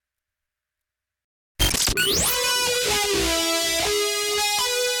The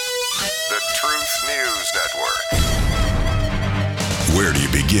Truth News Network. Where do you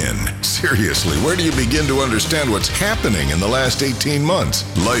begin? Seriously, where do you begin to understand what's happening in the last 18 months?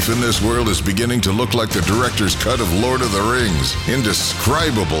 Life in this world is beginning to look like the director's cut of Lord of the Rings.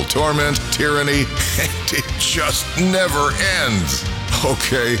 Indescribable torment, tyranny, and it just never ends.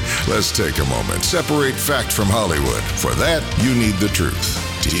 Okay, let's take a moment. Separate fact from Hollywood. For that, you need the truth.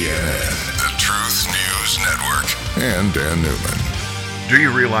 TNN, the Truth News Network, and Dan Newman. Do you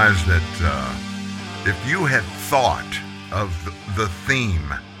realize that if you had thought of the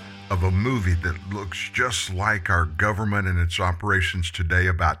theme of a movie that looks just like our government and its operations today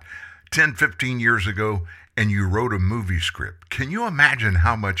about 10, 15 years ago, and you wrote a movie script, can you imagine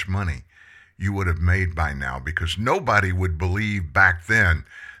how much money you would have made by now? Because nobody would believe back then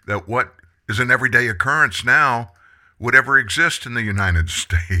that what is an everyday occurrence now would ever exist in the United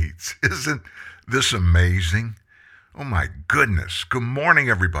States. Isn't this amazing? Oh my goodness. Good morning,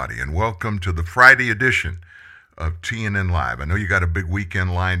 everybody, and welcome to the Friday edition of TNN Live. I know you got a big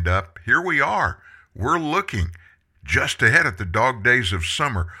weekend lined up. Here we are. We're looking just ahead at the dog days of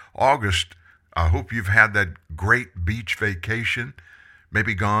summer. August, I hope you've had that great beach vacation,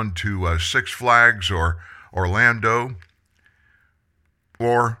 maybe gone to Six Flags or Orlando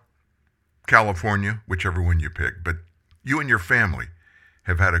or California, whichever one you pick. But you and your family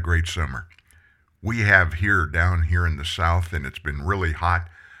have had a great summer. We have here, down here in the South, and it's been really hot,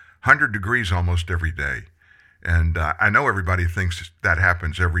 100 degrees almost every day. And I know everybody thinks that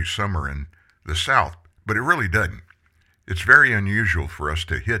happens every summer in the South, but it really doesn't. It's very unusual for us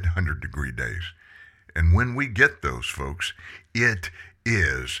to hit 100-degree days. And when we get those, folks, it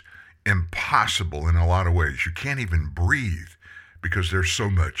is impossible in a lot of ways. You can't even breathe because there's so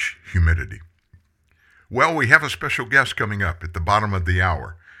much humidity. Well, we have a special guest coming up at the bottom of the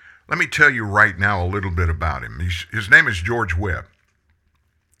hour. Let me tell you right now a little bit about him. His name is George Webb.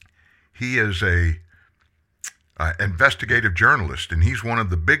 He is a investigative journalist, and he's one of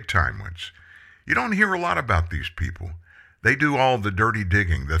the big-time ones. You don't hear a lot about these people. They do all the dirty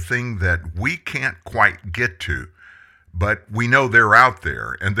digging, the thing that we can't quite get to, but we know they're out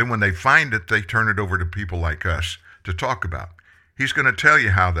there. And then when they find it, they turn it over to people like us to talk about. He's going to tell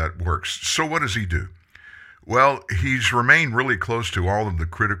you how that works. So what does he do? Well, he's remained really close to all of the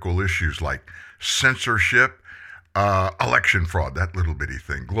critical issues like censorship, election fraud, that little bitty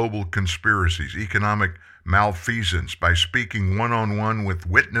thing, global conspiracies, economic malfeasance, by speaking one-on-one with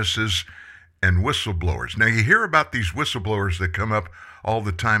witnesses and whistleblowers. Now, you hear about these whistleblowers that come up all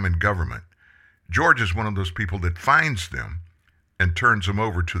the time in government. George is one of those people that finds them and turns them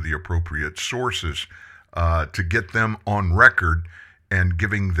over to the appropriate sources to get them on record and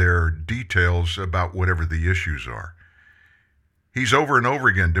giving their details about whatever the issues are. He's over and over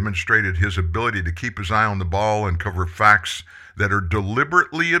again demonstrated his ability to keep his eye on the ball and cover facts that are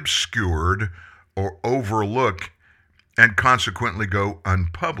deliberately obscured or overlooked and consequently go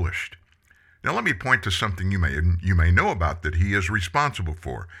unpublished. Now let me point to something you may know about that he is responsible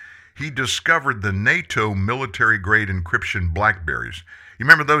for. He discovered the NATO military-grade encryption Blackberries. You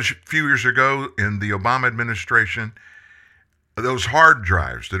remember those few years ago in the Obama administration? Those hard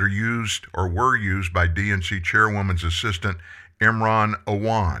drives that are used or were used by DNC chairwoman's assistant, Imran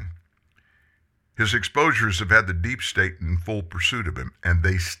Awan. His exposures have had the deep state in full pursuit of him, and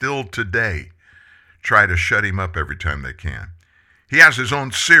they still today try to shut him up every time they can. He has his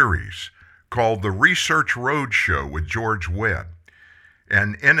own series called The Research Roadshow with George Webb.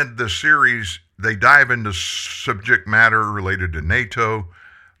 And in the series, they dive into subject matter related to NATO,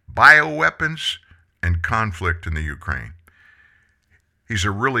 bioweapons, and conflict in the Ukraine. He's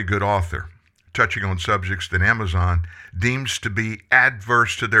a really good author, touching on subjects that Amazon deems to be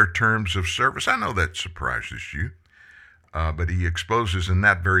adverse to their terms of service. I know that surprises you. But he exposes in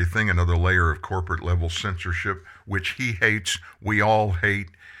that very thing another layer of corporate-level censorship, which he hates, we all hate.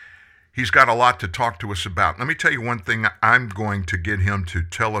 He's got a lot to talk to us about. Let me tell you one thing I'm going to get him to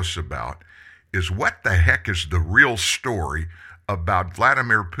tell us about is what the heck is the real story about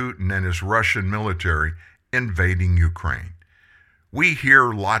Vladimir Putin and his Russian military invading Ukraine. We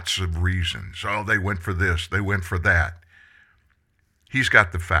hear lots of reasons. Oh, they went for this, they went for that. He's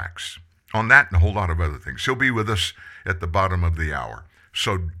got the facts on that and a whole lot of other things. He'll be with us at the bottom of the hour.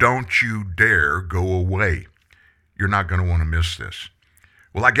 So don't you dare go away. You're not going to want to miss this.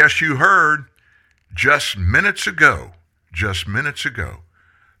 Well, I guess you heard just minutes ago,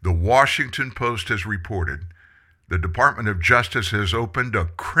 the Washington Post has reported the Department of Justice has opened a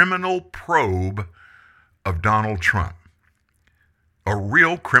criminal probe of Donald Trump. A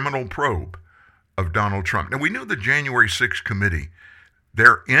real criminal probe of Donald Trump. Now, we knew the January 6th committee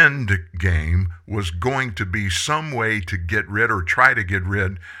their end game was going to be some way to get rid or try to get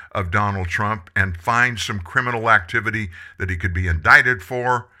rid of Donald Trump and find some criminal activity that he could be indicted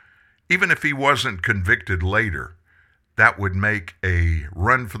for. Even if he wasn't convicted later, that would make a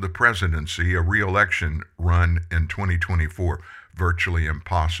run for the presidency, a re-election run in 2024, virtually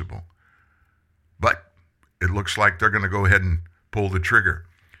impossible. But it looks like they're going to go ahead and pull the trigger.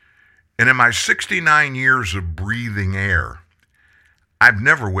 And in my 69 years of breathing air, I've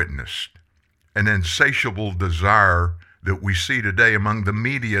never witnessed an insatiable desire that we see today among the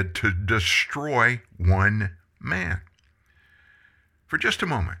media to destroy one man. For just a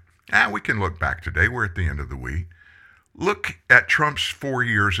moment, we can look back today. We're at the end of the week. Look at Trump's 4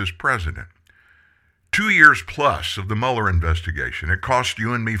 years as president. 2 years plus of the Mueller investigation. It cost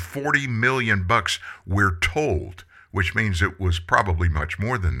you and me $40 million, we're told, which means it was probably much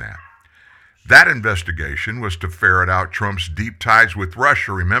more than that. That investigation was to ferret out Trump's deep ties with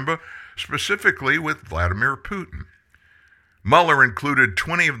Russia, remember? Specifically with Vladimir Putin. Mueller included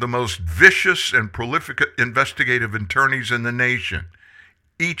 20 of the most vicious and prolific investigative attorneys in the nation.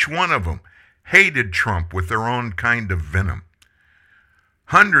 Each one of them hated Trump with their own kind of venom.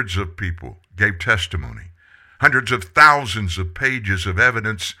 Hundreds of people gave testimony. Hundreds of thousands of pages of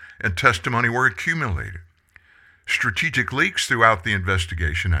evidence and testimony were accumulated. Strategic leaks throughout the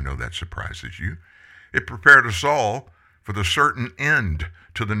investigation, I know that surprises you. It prepared us all for the certain end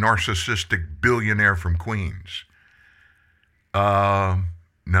to the narcissistic billionaire from Queens. None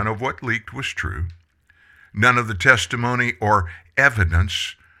of what leaked was true. None of the testimony or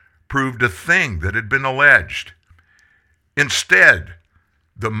evidence proved a thing that had been alleged. Instead,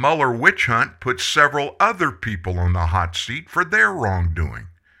 the Mueller witch hunt put several other people on the hot seat for their wrongdoing.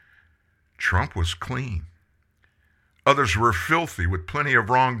 Trump was clean. Others were filthy with plenty of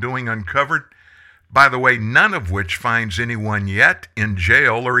wrongdoing uncovered, by the way, none of which finds anyone yet in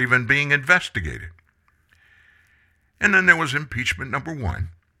jail or even being investigated. And then there was impeachment number one.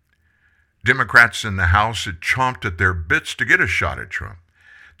 Democrats in the House had chomped at their bits to get a shot at Trump.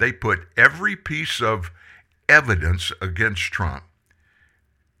 They put every piece of evidence against Trump,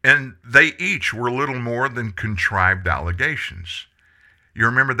 and they each were little more than contrived allegations. You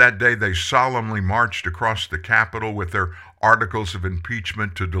remember that day they solemnly marched across the Capitol with their articles of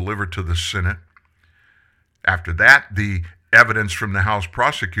impeachment to deliver to the Senate. After that, the evidence from the House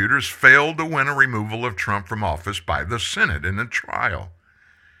prosecutors failed to win a removal of Trump from office by the Senate in a trial.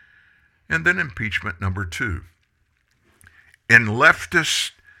 And then impeachment number two. In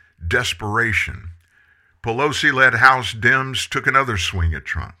leftist desperation, Pelosi-led House Dems took another swing at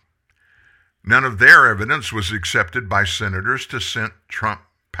Trump. None of their evidence was accepted by senators to send Trump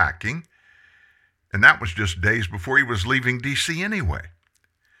packing, and that was just days before he was leaving D.C. anyway.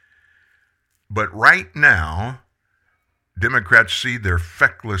 But right now, Democrats see their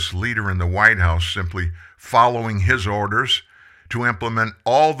feckless leader in the White House simply following his orders to implement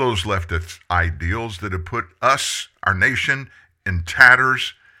all those leftist ideals that have put us, our nation, in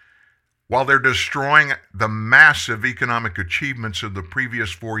tatters, while they're destroying the massive economic achievements of the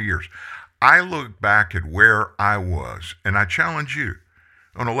previous 4 years. I look back at where I was, and I challenge you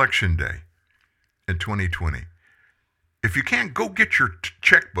on Election Day in 2020. If you can't, go get your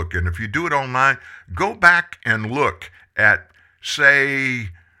checkbook, and if you do it online, go back and look at, say,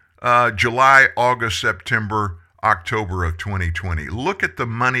 July, August, September, October of 2020. Look at the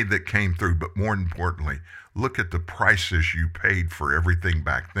money that came through, but more importantly, look at the prices you paid for everything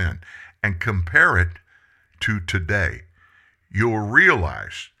back then and compare it to today. You'll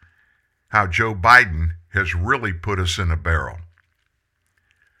realize how Joe Biden has really put us in a barrel.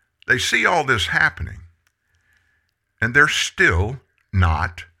 They see all this happening, and they're still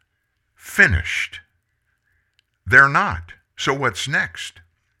not finished. They're not. So what's next?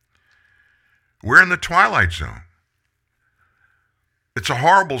 We're in the twilight zone. It's a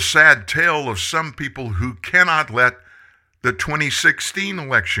horrible, sad tale of some people who cannot let the 2016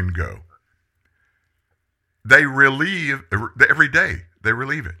 election go. They relieve, every day, they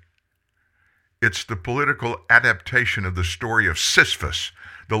relieve it. It's the political adaptation of the story of Sisyphus.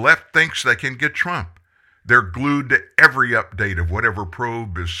 The left thinks they can get Trump. They're glued to every update of whatever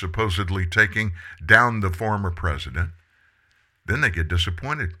probe is supposedly taking down the former president. Then they get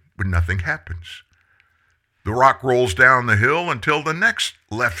disappointed when nothing happens. The rock rolls down the hill until the next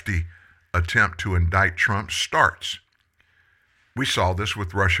lefty attempt to indict Trump starts. We saw this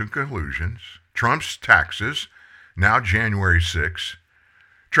with Russian collusions, Trump's taxes, now January 6th.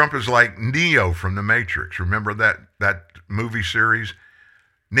 Trump is like Neo from The Matrix. Remember that movie series?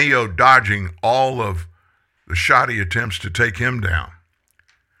 Neo dodging all of the shoddy attempts to take him down.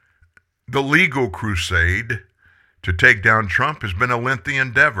 The legal crusade to take down Trump has been a lengthy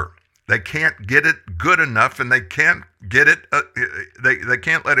endeavor. They can't get it good enough, and they can't get it. They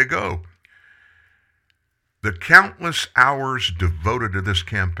can't let it go. The countless hours devoted to this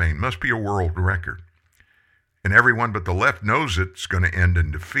campaign must be a world record, and everyone but the left knows it's going to end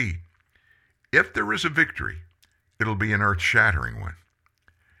in defeat. If there is a victory, it'll be an earth-shattering one.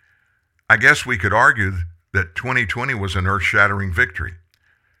 I guess we could argue that 2020 was an earth-shattering victory.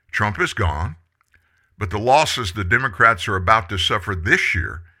 Trump is gone, but the losses the Democrats are about to suffer this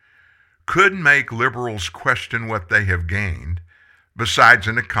year could make liberals question what they have gained, besides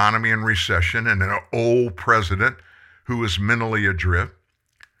an economy in recession and an old president who is mentally adrift.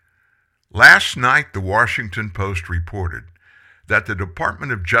 Last night, the Washington Post reported that the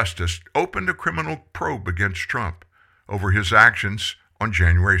Department of Justice opened a criminal probe against Trump over his actions on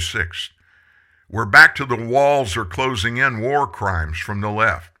January 6th. We're back to the walls are closing in war crimes from the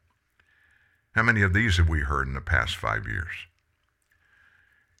left. How many of these have we heard in the past 5 years?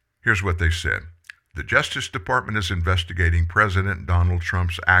 Here's what they said. The Justice Department is investigating President Donald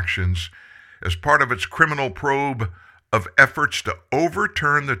Trump's actions as part of its criminal probe of efforts to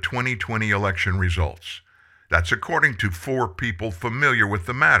overturn the 2020 election results. That's according to 4 people familiar with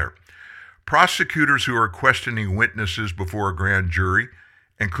the matter. Prosecutors who are questioning witnesses before a grand jury,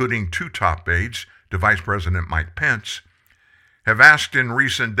 including 2 top aides to Vice President Mike Pence, have asked in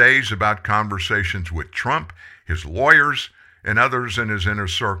recent days about conversations with Trump, his lawyers, and others in his inner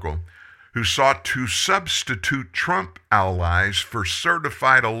circle who sought to substitute Trump allies for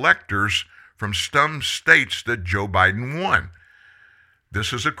certified electors from some states that Joe Biden won.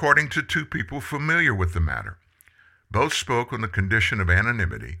 This is according to 2 people familiar with the matter. Both spoke on the condition of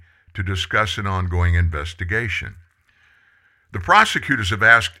anonymity to discuss an ongoing investigation. The prosecutors have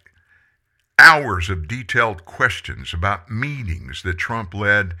asked hours of detailed questions about meetings that Trump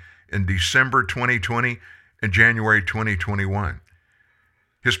led in December 2020 and January 2021.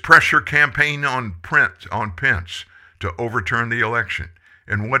 His pressure campaign on Pence to overturn the election,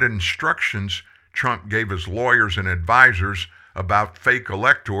 and what instructions Trump gave his lawyers and advisors about fake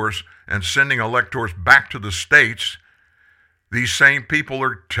electors and sending electors back to the states. These same people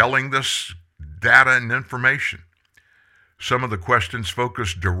are telling this data and information. Some of the questions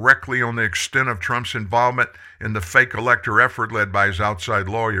focused directly on the extent of Trump's involvement in the fake elector effort led by his outside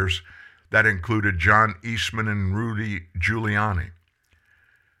lawyers. That included John Eastman and Rudy Giuliani.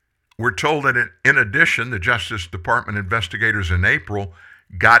 We're told that in addition, the Justice Department investigators in April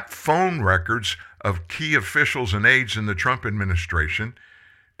got phone records of key officials and aides in the Trump administration,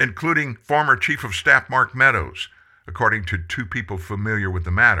 including former Chief of Staff Mark Meadows, according to 2 people familiar with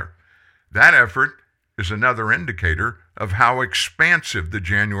the matter. That effort is another indicator of how expansive the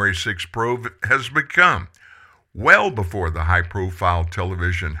January 6th probe has become, well before the high-profile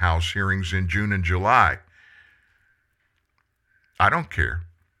television House hearings in June and July. I don't care.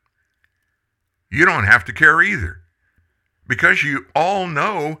 You don't have to care either, because you all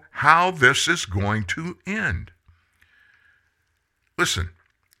know how this is going to end. Listen,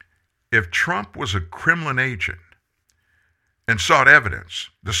 if Trump was a Kremlin agent and sought evidence,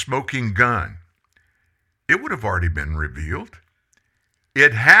 the smoking gun, it would have already been revealed.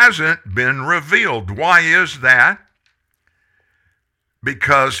 It hasn't been revealed. Why is that?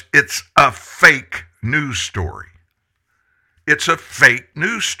 Because it's a fake news story. It's a fake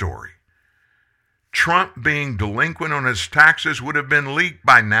news story. Trump being delinquent on his taxes would have been leaked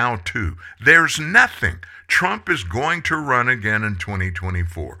by now, too. There's nothing. Trump is going to run again in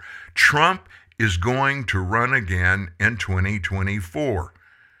 2024. Trump is going to run again in 2024.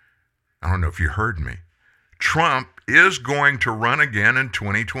 I don't know if you heard me. Trump is going to run again in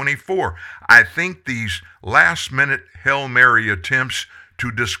 2024. I think these last-minute Hail Mary attempts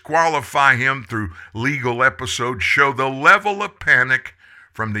to disqualify him through legal episodes show the level of panic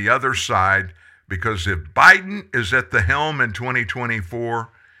from the other side, because if Biden is at the helm in 2024,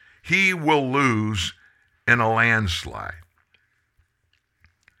 he will lose in a landslide.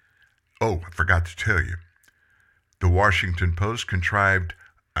 Oh, I forgot to tell you. The Washington Post contrived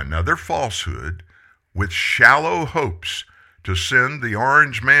another falsehood with shallow hopes to send the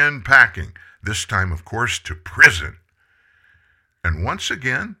orange man packing, this time, of course, to prison. And once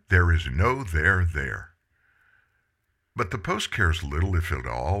again, there is no there there. But the Post cares little, if at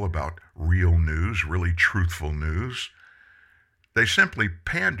all, about real news, really truthful news. They simply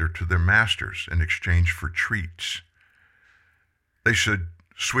pander to their masters in exchange for treats. They should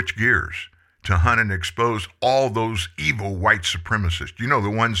switch gears to hunt and expose all those evil white supremacists. You know, the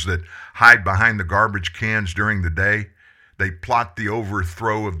ones that hide behind the garbage cans during the day. They plot the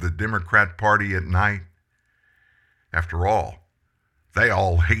overthrow of the Democrat Party at night. After all, they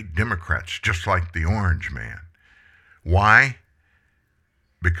all hate Democrats, just like the orange man. Why?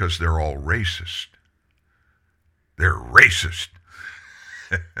 Because they're all racist. They're racist.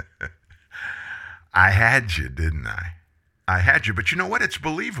 I had you, didn't I? I had you. But you know what? It's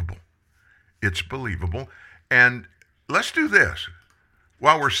believable. It's believable. And let's do this.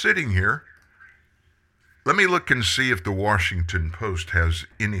 While we're sitting here, let me look and see if the Washington Post has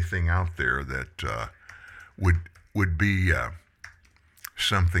anything out there that would be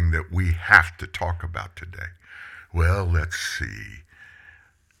something that we have to talk about today. Well, let's see.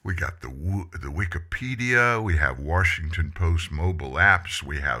 We got the Wikipedia. We have Washington Post mobile apps.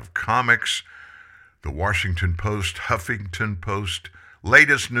 We have comics, the Washington Post, Huffington Post,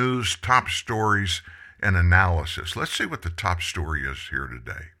 latest news, top stories, and analysis. Let's see what the top story is here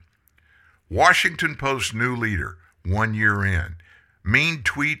today. Washington Post new leader, 1 year in. Mean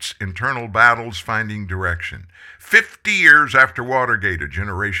tweets, internal battles finding direction. 50 years after Watergate, a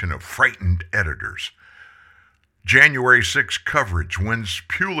generation of frightened editors. January 6 coverage wins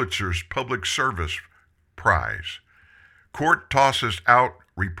Pulitzer's Public Service Prize. Court tosses out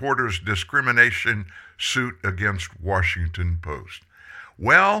reporters' discrimination suit against Washington Post.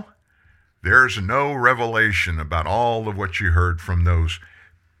 Well, there's no revelation about all of what you heard from those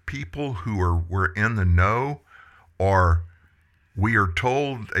people who were in the know, or we are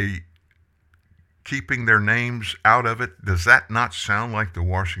told keeping their names out of it. Does that not sound like the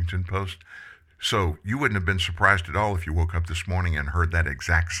Washington Post? So you wouldn't have been surprised at all if you woke up this morning and heard that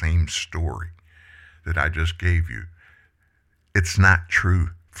exact same story that I just gave you. It's not true,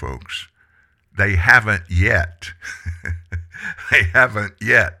 folks. They haven't yet. They haven't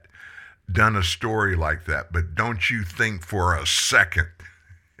yet done a story like that. But don't you think for a second,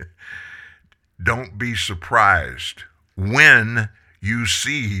 don't be surprised when you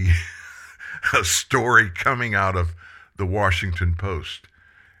see a story coming out of the Washington Post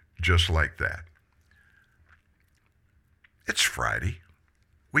just like that. It's Friday.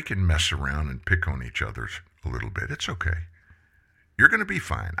 We can mess around and pick on each other a little bit. It's okay. You're going to be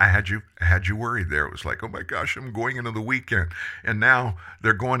fine. I had you worried there. It was like, oh my gosh, I'm going into the weekend. And now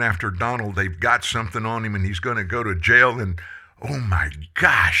they're going after Donald. They've got something on him and he's going to go to jail. And oh my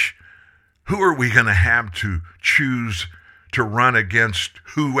gosh, who are we going to have to choose to run against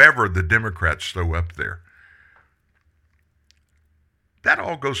whoever the Democrats throw up there? That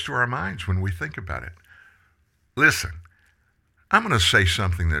all goes through our minds when we think about it. Listen, I'm going to say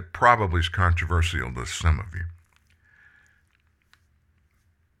something that probably is controversial to some of you.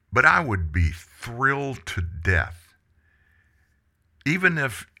 But I would be thrilled to death, even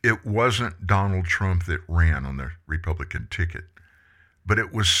if it wasn't Donald Trump that ran on the Republican ticket, but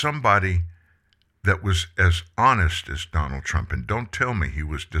it was somebody that was as honest as Donald Trump. And don't tell me he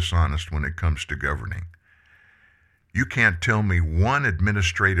was dishonest when it comes to governing. You can't tell me one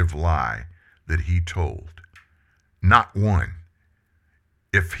administrative lie that he told. Not one.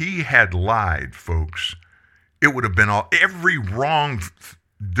 If he had lied, folks, it would have been every wrong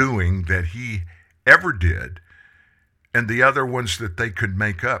doing that he ever did, and the other ones that they could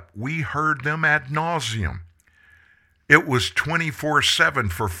make up. We heard them ad nauseum. It was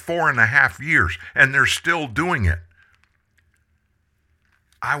 24/7 for 4.5 years, and they're still doing it.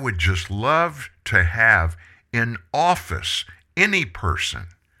 I would just love to have in office any person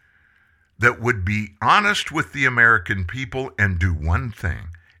that would be honest with the American people and do one thing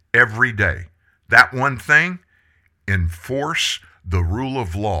every day. That one thing, enforce the rule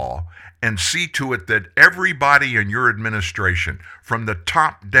of law and see to it that everybody in your administration, from the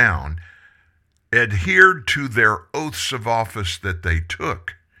top down, adhered to their oaths of office that they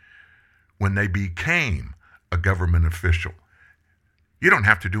took when they became a government official. You don't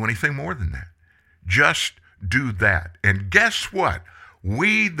have to do anything more than that. Just do that. And guess what?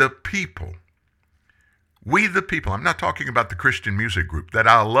 We the people, I'm not talking about the Christian music group that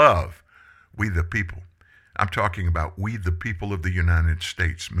I love, we the people. I'm talking about we the people of the United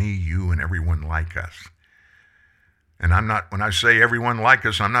States, me, you, and everyone like us. And when I say everyone like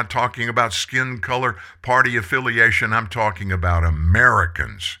us, I'm not talking about skin color, party affiliation, I'm talking about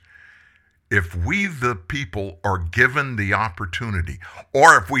Americans. If we the people are given the opportunity,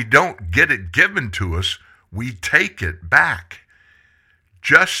 or if we don't get it given to us, we take it back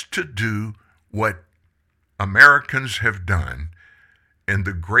just to do what Americans have done in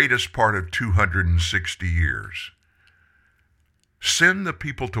the greatest part of 260 years. Send the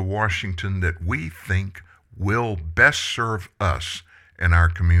people to Washington that we think will best serve us and our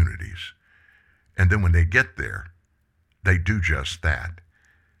communities. And then when they get there, they do just that.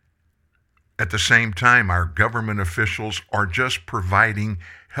 At the same time, our government officials are just providing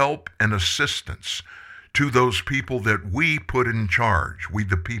help and assistance to those people that we put in charge, we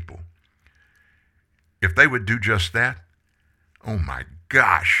the people. if they would do just that, oh my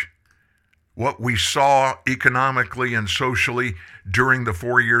gosh, what we saw economically and socially during the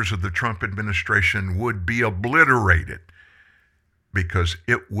 4 years of the Trump administration would be obliterated, because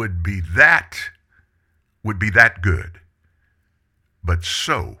it would be that good, but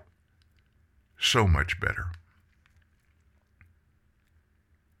so much better.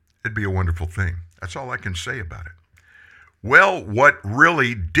 It'd be a wonderful thing. That's all I can say about it. Well, what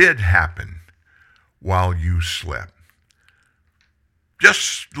really did happen while you slept?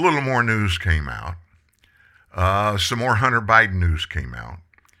 Just a little more news came out. Some more Hunter Biden news came out.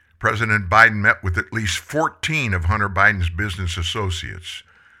 President Biden met with at least 14 of Hunter Biden's business associates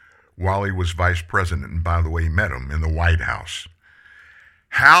while he was vice president. And by the way, he met them in the White House.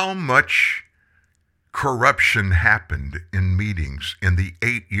 How much corruption happened in meetings in the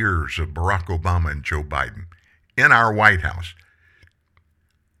 8 years of Barack Obama and Joe Biden in our White House?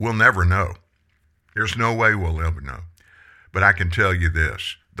 We'll never know. There's no way we'll ever know. But I can tell you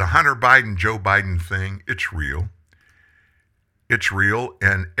this. The Hunter Biden, Joe Biden thing, it's real. It's real,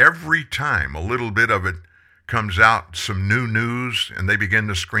 and every time a little bit of it comes out, some new news, and they begin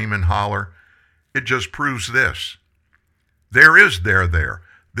to scream and holler, it just proves this. There is there.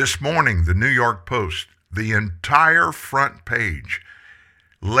 This morning, the New York Post, the entire front page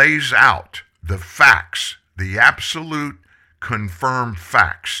lays out the facts, the absolute confirmed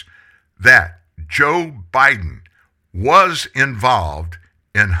facts that Joe Biden was involved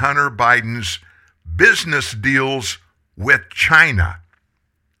in Hunter Biden's business deals with China.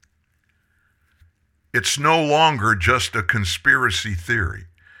 It's no longer just a conspiracy theory.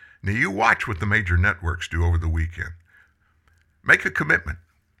 Now, you watch what the major networks do over the weekend. Make a commitment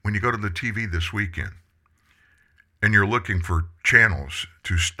when you go to the TV this weekend and you're looking for channels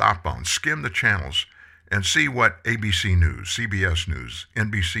to stop on. Skim the channels and see what ABC News, CBS News,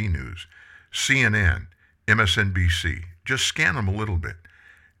 NBC News, CNN, MSNBC, just scan them a little bit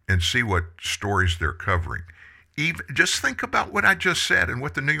and see what stories they're covering. Just think about what I just said and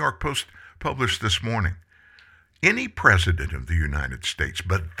what the New York Post published this morning. Any president of the United States,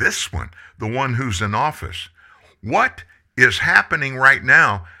 but this one, the one who's in office, what is happening right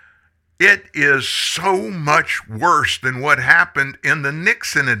now, it is so much worse than what happened in the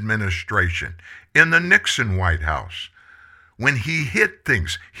Nixon administration, in the Nixon White House. When he hid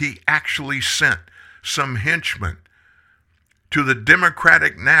things, he actually sent some henchmen to the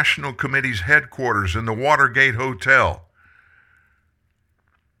Democratic National Committee's headquarters in the Watergate Hotel.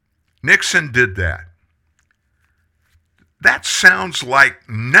 Nixon did that. That sounds like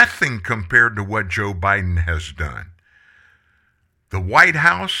nothing compared to what Joe Biden has done. The White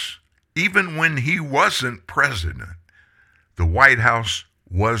House, even when he wasn't president, the White House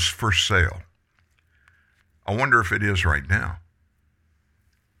was for sale. I wonder if it is right now.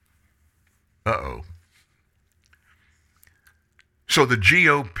 Uh-oh. So the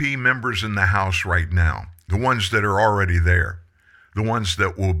GOP members in the House right now, the ones that are already there, the ones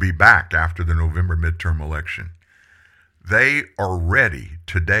that will be back after the November midterm election, they are ready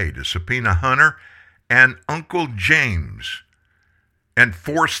today to subpoena Hunter and Uncle James and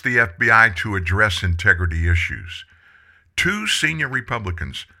force the FBI to address integrity issues. Two senior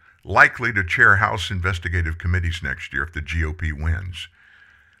Republicans likely to chair House investigative committees next year if the GOP wins.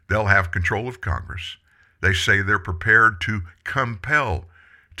 They'll have control of Congress. They say they're prepared to compel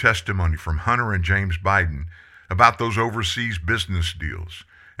testimony from Hunter and James Biden about those overseas business deals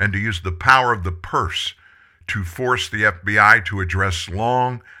and to use the power of the purse to force the FBI to address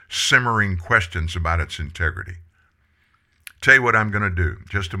long, simmering questions about its integrity. Tell you what I'm going to do.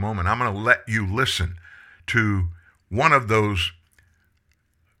 Just a moment. I'm going to let you listen to one of those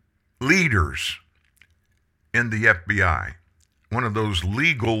leaders in the FBI, one of those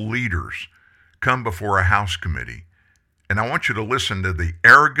legal leaders, come before a House committee. And I want you to listen to the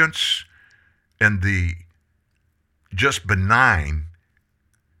arrogance and the just benign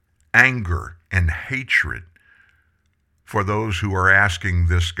anger and hatred for those who are asking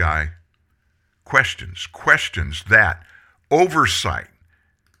this guy questions that oversight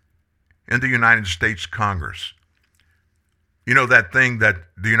in the United States Congress. You know that thing that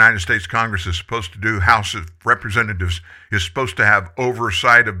the United States Congress is supposed to do, House of Representatives is supposed to have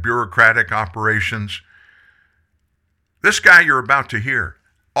oversight of bureaucratic operations. This guy you're about to hear,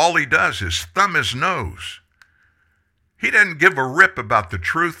 all he does is thumb his nose. He doesn't give a rip about the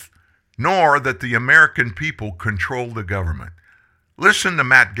truth, nor that the American people control the government. Listen to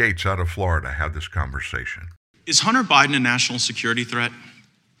Matt Gaetz out of Florida have this conversation. Is Hunter Biden a national security threat?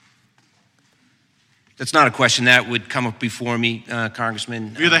 That's not a question that would come up before me,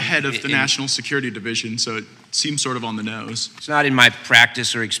 Congressman. You're the head of the National Security Division, so it seems sort of on the nose. It's not in my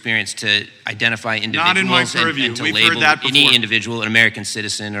practice or experience to identify individuals not in my purview. and to We've label heard that before. any individual, an American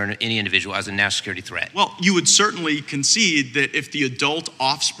citizen, or any individual as a national security threat. Well, you would certainly concede that if the adult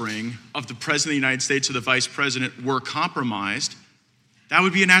offspring of the President of the United States or the Vice President were compromised, that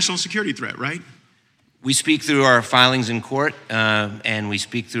would be a national security threat, right? We speak through our filings in court, and we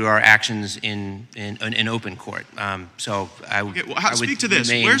speak through our actions in open court. So I would. Okay, well, speak to this.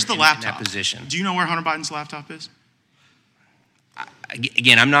 Where's the laptop? In that position. Do you know where Hunter Biden's laptop is?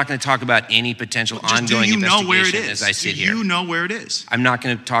 Again, I'm not going to talk about any potential ongoing investigation as I sit here. Do you know where it is? I'm not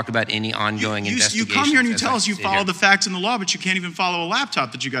going to talk about any ongoing investigation. You come here and you tell us you follow the facts and the law, but you can't even follow a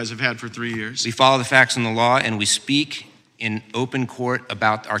laptop that you guys have had for 3 years. We follow the facts and the law, and we speak in open court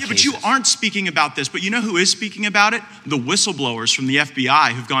about our cases. But you aren't speaking about this. But you know who is speaking about it? The whistleblowers from the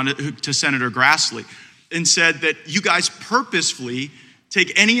FBI who've gone to Senator Grassley and said that you guys purposefully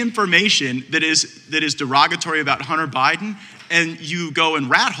take any information that is derogatory about Hunter Biden and you go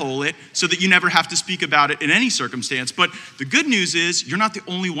and rat hole it so that you never have to speak about it in any circumstance. But the good news is you're not the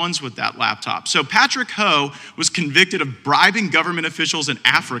only ones with that laptop. So Patrick Ho was convicted of bribing government officials in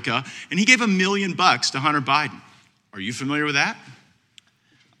Africa, and he gave $1 million to Hunter Biden. Are you familiar with that?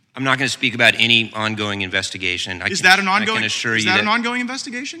 I'm not going to speak about any ongoing investigation. Is that an ongoing? I can assure is you that an ongoing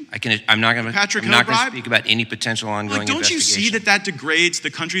investigation? I'm not going to. Patrick I'm not Ho going to bribe? speak about any potential ongoing Don't investigation. you see that degrades the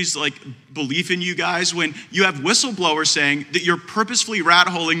country's belief in you guys when you have whistleblowers saying that you're purposefully rat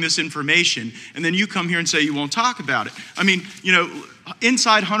holing this information, and then you come here and say you won't talk about it? I mean,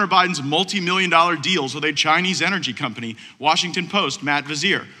 inside Hunter Biden's multi-million-dollar deals with a Chinese energy company, Washington Post, Matt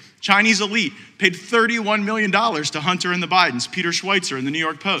Vizier. Chinese elite paid $31 million to Hunter and the Bidens, Peter Schweitzer in the New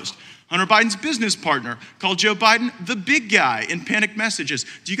York Post. Hunter Biden's business partner called Joe Biden the big guy in panicked messages.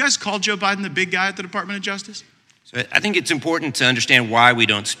 Do you guys call Joe Biden the big guy at the Department of Justice? So I think it's important to understand why we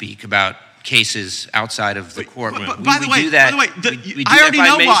don't speak about cases outside of the courtroom. By the way, I already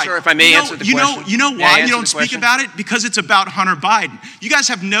know why. Sir, if I may answer the question. You know why you don't speak about it? Because it's about Hunter Biden. You guys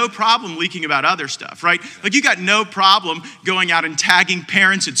have no problem leaking about other stuff, right? You got no problem going out and tagging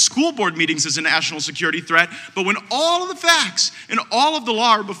parents at school board meetings as a national security threat. But when all of the facts and all of the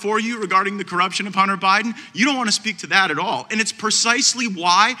law are before you regarding the corruption of Hunter Biden, you don't want to speak to that at all. And it's precisely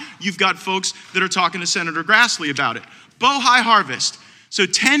why you've got folks that are talking to Senator Grassley about it. Bohai Harvest. So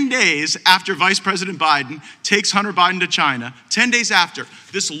 10 days after Vice President Biden takes Hunter Biden to China, 10 days after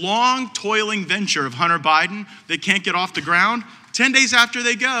this long toiling venture of Hunter Biden that can't get off the ground, 10 days after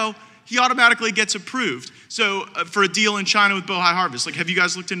they go, he automatically gets approved. So for a deal in China with Bohai Harvest, have you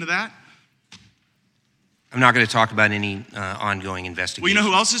guys looked into that? I'm not going to talk about any ongoing investigation. Well, you know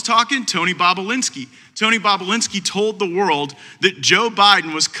who else is talking? Tony Bobulinski. Tony Bobulinski told the world that Joe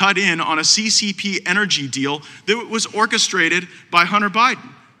Biden was cut in on a CCP energy deal that was orchestrated by Hunter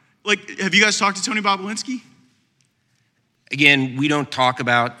Biden. Have you guys talked to Tony Bobulinski? Again, we don't talk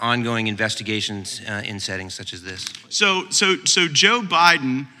about ongoing investigations in settings such as this. So Joe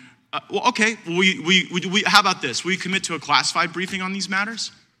Biden. How about this? Will you commit to a classified briefing on these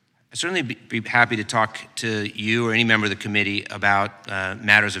matters? I'd certainly be happy to talk to you or any member of the committee about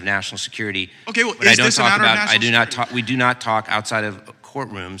matters of national security. Okay, well, is this a matter of national security? We do not talk outside of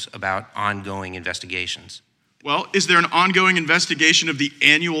courtrooms about ongoing investigations. Well, is there an ongoing investigation of the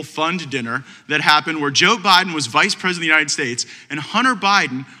annual fund dinner that happened where Joe Biden was Vice President of the United States and Hunter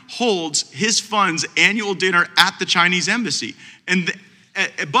Biden holds his fund's annual dinner at the Chinese embassy?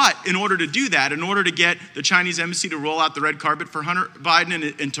 But in order to do that, in order to get the Chinese embassy to roll out the red carpet for Hunter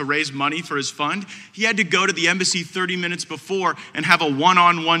Biden and to raise money for his fund, he had to go to the embassy 30 minutes before and have a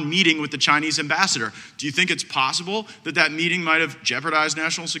one-on-one meeting with the Chinese ambassador. Do you think it's possible that meeting might have jeopardized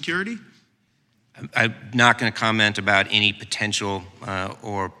national security? I'm not going to comment about any potential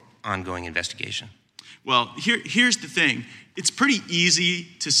or ongoing investigation. Well, here's the thing. It's pretty easy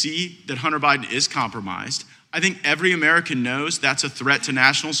to see that Hunter Biden is compromised. I think every American knows that's a threat to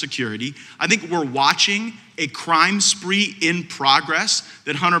national security. I think we're watching a crime spree in progress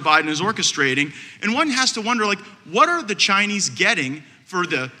that Hunter Biden is orchestrating. And one has to wonder, what are the Chinese getting for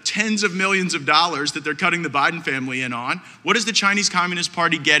the tens of millions of dollars that they're cutting the Biden family in on? What is the Chinese Communist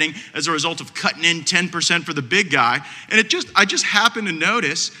Party getting as a result of cutting in 10% for the big guy? And I just happened to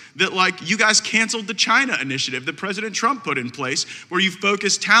notice that you guys canceled the China initiative that President Trump put in place where you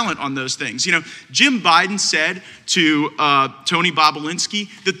focus talent on those things. Jim Biden said to Tony Bobulinski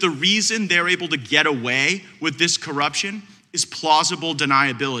that the reason they're able to get away with this corruption is plausible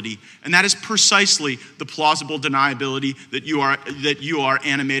deniability. And that is precisely the plausible deniability that you are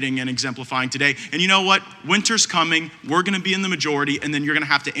animating and exemplifying today. And you know what? Winter's coming. We're going to be in the majority, and then you're going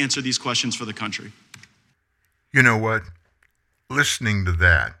to have to answer these questions for the country. You know what? Listening to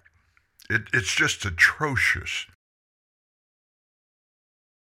that, it's just atrocious.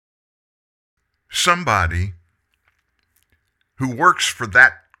 Somebody who works for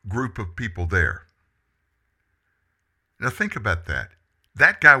that group of people there. Now think about that.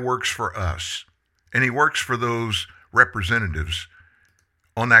 That guy works for us, and he works for those representatives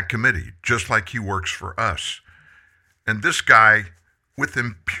on that committee, just like he works for us. And this guy, with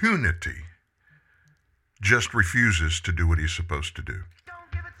impunity, just refuses to do what he's supposed to do.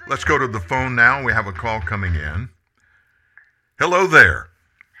 Let's go to the phone now. We have a call coming in. Hello there.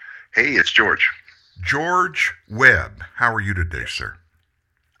 Hey, it's George. George Webb. How are you today, sir?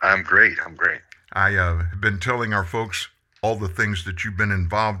 I'm great. I have been telling our folks all the things that you've been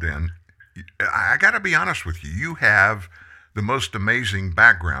involved in. I got to be honest with you. You have the most amazing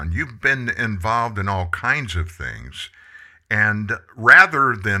background. You've been involved in all kinds of things. And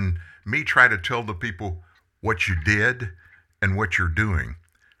rather than me try to tell the people what you did and what you're doing,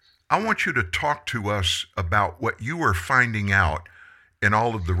 I want you to talk to us about what you are finding out in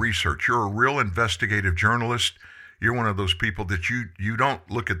all of the research. You're a real investigative journalist. You're one of those people that you don't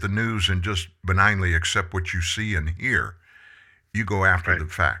look at the news and just benignly accept what you see and hear. You go after the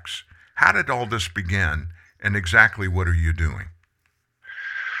facts. How did all this begin, and exactly what are you doing?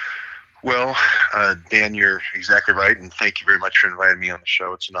 Well, Dan, you're exactly right, and thank you very much for inviting me on the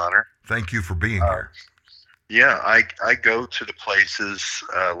show. It's an honor. Thank you for being here. Yeah, I go to the places,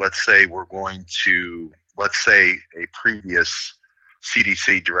 let's say a previous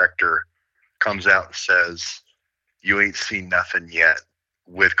CDC director comes out and says, you ain't seen nothing yet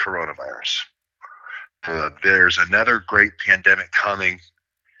with coronavirus. There's another great pandemic coming,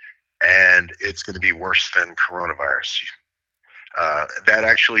 and it's going to be worse than coronavirus. That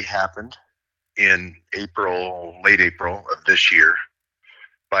actually happened in late April of this year,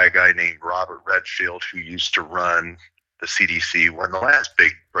 by a guy named Robert Redfield, who used to run the CDC when the last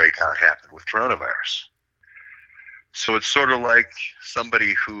big breakout happened with coronavirus. So it's sort of like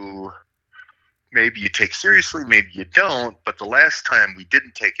somebody who maybe you take seriously, maybe you don't, but the last time we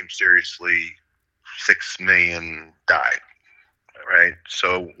didn't take him seriously, 6 million died, right?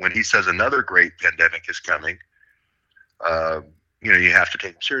 So when he says another great pandemic is coming, you have to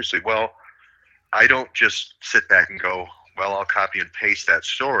take him seriously. Well, I don't just sit back and go, well, I'll copy and paste that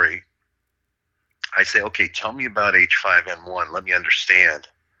story. I say, okay, tell me about H5N1. Let me understand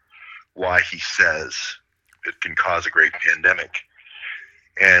why he says it can cause a great pandemic.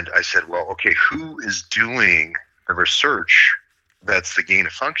 And I said, well, okay, who is doing the research that's the gain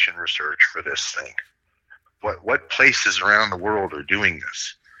of function research for this thing? What places around the world are doing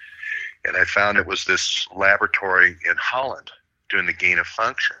this? And I found it was this laboratory in Holland doing the gain of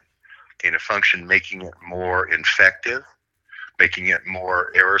function. Gain of function, making it more infective, making it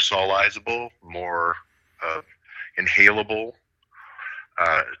more aerosolizable, more inhalable,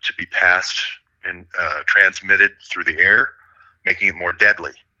 to be passed and transmitted through the air, making it more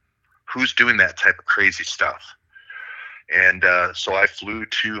deadly. Who's doing that type of crazy stuff? And so I flew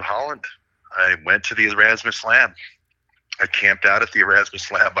to Holland. I went to the Erasmus lab. I camped out at the Erasmus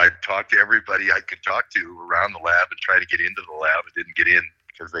lab. I talked to everybody I could talk to around the lab and tried to get into the lab. I didn't get in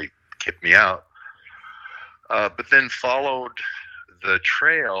because they kicked me out. But then followed the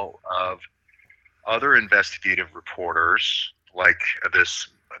trail of other investigative reporters, like this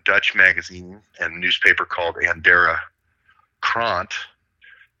Dutch magazine and newspaper called Andera Krant,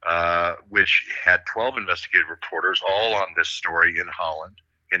 which had 12 investigative reporters all on this story in Holland,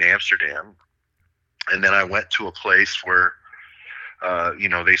 in Amsterdam. And then I went to a place where,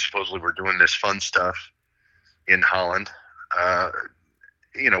 they supposedly were doing this fun stuff in Holland,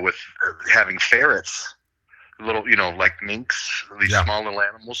 with having ferrets, little, like minks, these small little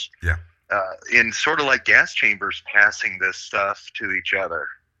animals, in sort of like gas chambers, passing this stuff to each other.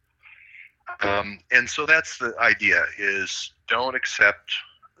 And so that's the idea, is don't accept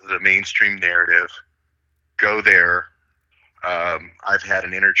the mainstream narrative. Go there. I've had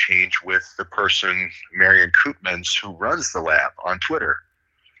an interchange with the person, Marion Koopmans, who runs the lab on Twitter.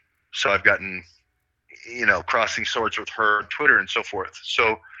 So I've gotten, crossing swords with her on Twitter and so forth.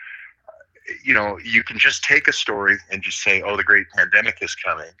 So, you can just take a story and just say, oh, the great pandemic is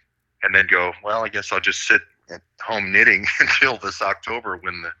coming, and then go, well, I guess I'll just sit at home knitting until this October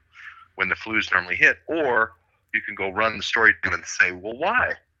when the flus normally hit. Or you can go run the story down and say, well,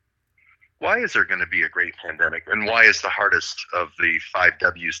 why? Why is there going to be a great pandemic? And why is the hardest of the 5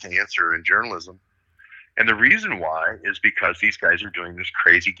 W's to answer in journalism? And the reason why is because these guys are doing this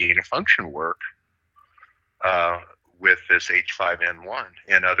crazy gain of function work with this H5N1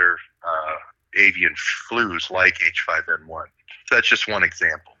 and other avian flus like H5N1. So that's just one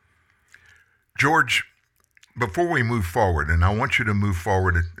example. George, Before we move forward, and I want you to move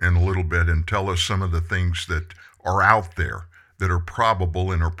forward in a little bit and tell us some of the things that are out there that are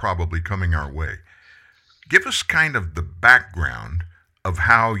probable and are probably coming our way. Give us kind of the background of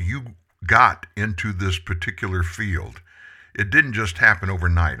how you got into this particular field. It didn't just happen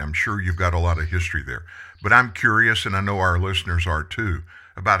overnight. I'm sure you've got a lot of history there. But I'm curious, and I know our listeners are too,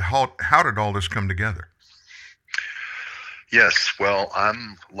 about how did all this come together? Yes, well,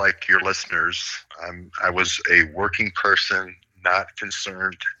 I'm like your listeners. I was a working person, not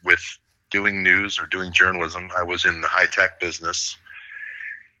concerned with doing news or doing journalism. I was in the high-tech business,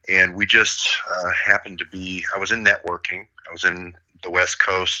 and we just happened to be, I was in networking. I was in the West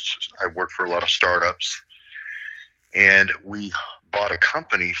Coast. I worked for a lot of startups, and we bought a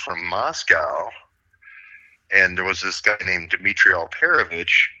company from Moscow, and there was this guy named Dmitry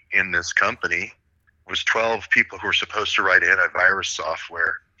Alperovich in this company. It was 12 people who were supposed to write antivirus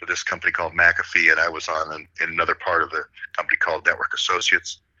software for this company called McAfee, and I was in another part of the company called Network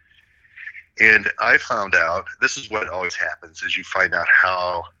Associates. And I found out, this is what always happens, is you find out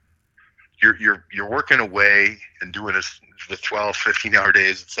how you're working away and doing the 12, 15-hour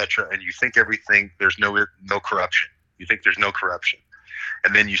days, etc., and you think everything, there's no corruption. You think there's no corruption.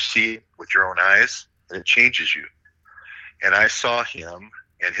 And then you see it with your own eyes, and it changes you. And I saw him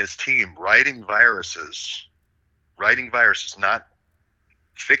and his team writing viruses, not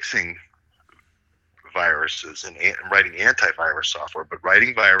fixing viruses and writing antivirus software, but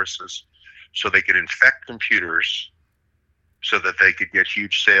writing viruses so they could infect computers so that they could get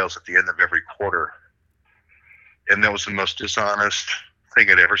huge sales at the end of every quarter. And that was the most dishonest thing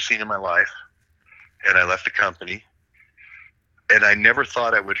I'd ever seen in my life. And I left the company. And I never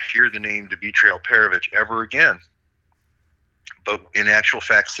thought I would hear the name Dmitry Alperovich ever again. But in actual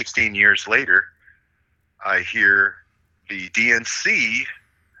fact, 16 years later, I hear the DNC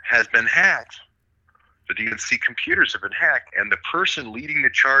has been hacked. The DNC computers have been hacked, and the person leading the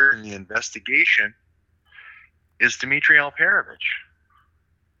charge in the investigation is Dmitry Alperovich.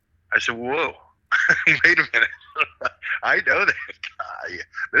 I said, whoa, wait a minute. I know that guy.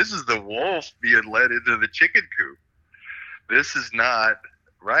 This is the wolf being led into the chicken coop. This is not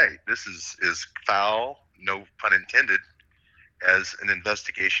right. This is foul, no pun intended, as an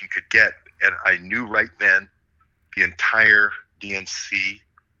investigation could get. And I knew right then the entire DNC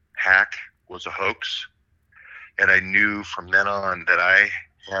hack was a hoax. And I knew from then on that I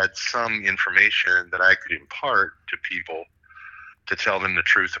had some information that I could impart to people to tell them the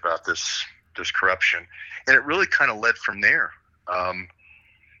truth about this corruption. And it really kind of led from there.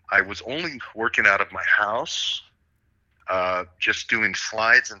 I was only working out of my house, just doing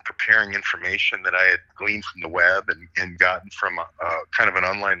slides and preparing information that I had gleaned from the web and gotten from a kind of an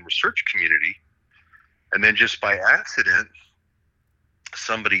online research community. And then just by accident,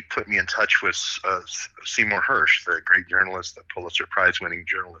 somebody put me in touch with Seymour Hersh, the great journalist, the Pulitzer Prize-winning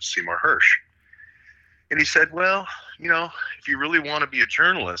journalist Seymour Hersh. And he said, well, if you really want to be a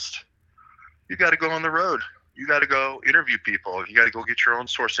journalist, you got to go on the road. You got to go interview people. You got to go get your own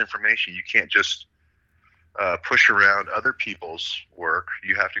source information. You can't just push around other people's work.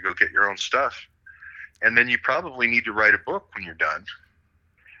 You have to go get your own stuff. And then you probably need to write a book when you're done.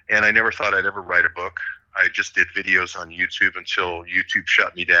 And I never thought I'd ever write a book. I just did videos on YouTube until YouTube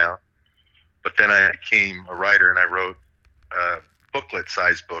shut me down. But then I became a writer, and I wrote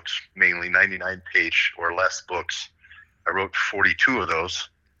booklet-sized books, mainly 99-page or less books. I wrote 42 of those.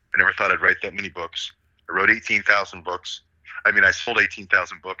 I never thought I'd write that many books. I wrote 18,000 books. I sold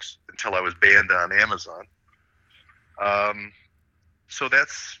 18,000 books until I was banned on Amazon. So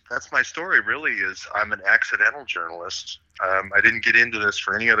that's my story, really, is I'm an accidental journalist. I didn't get into this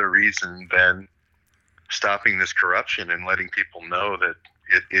for any other reason than stopping this corruption and letting people know that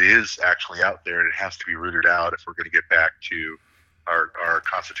it is actually out there, and it has to be rooted out if we're going to get back to our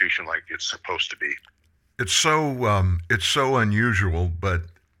Constitution like it's supposed to be. It's so unusual, but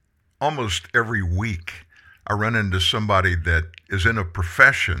almost every week I run into somebody that is in a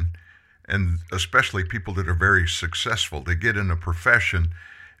profession, and especially people that are very successful. They get in a profession,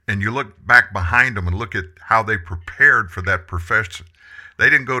 and you look back behind them and look at how they prepared for that profession. They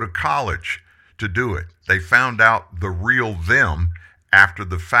didn't go to college to do it. They found out the real them after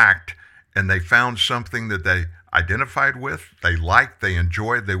the fact, and they found something that they identified with, they liked, they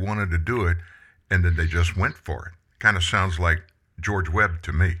enjoyed, they wanted to do it, and then they just went for it. Kind of sounds like George Webb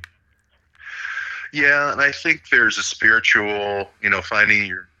to me. Yeah, and I think there's a spiritual, finding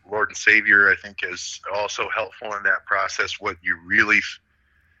your Lord and Savior, I think, is also helpful in that process, what you really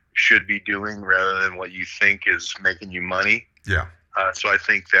should be doing rather than what you think is making you money. Yeah. So I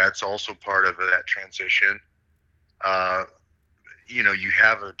think that's also part of that transition. you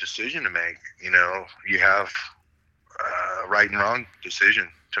have a decision to make. You have a right and wrong decision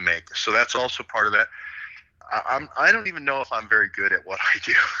to make. So that's also part of that. I don't even know if I'm very good at what I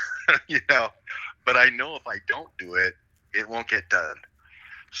do, but I know if I don't do it, it won't get done.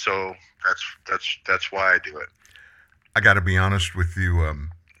 So that's why I do it. I got to be honest with you.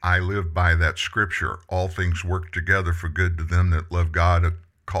 I live by that scripture. All things work together for good to them that love God,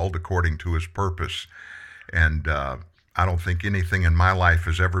 called according to his purpose. And I don't think anything in my life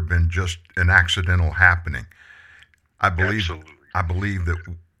has ever been just an accidental happening. I believe that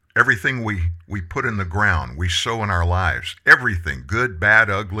everything we put in the ground, we sow in our lives, everything, good, bad,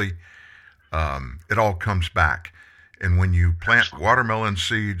 ugly, it all comes back. And when you plant watermelon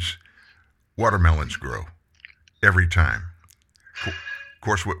seeds, watermelons grow every time. Of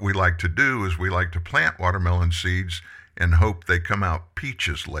course, what we like to do is we like to plant watermelon seeds and hope they come out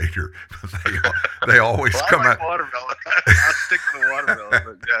peaches later. They always come out. Watermelon. I'll stick with the watermelon.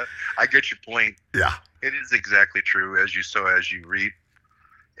 But yeah, I get your point. Yeah. It is exactly true. As you sow, as you reap.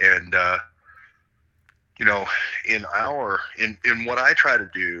 And, in what I try to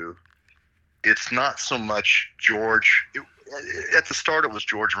do, it's not so much George. At the start, it was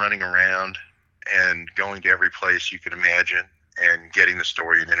George running around and going to every place you could imagine and getting the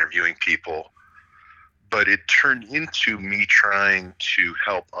story and interviewing people. But it turned into me trying to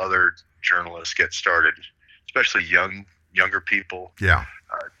help other journalists get started, especially younger people. Yeah.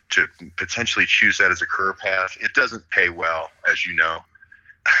 To potentially choose that as a career path. It doesn't pay well, as you know,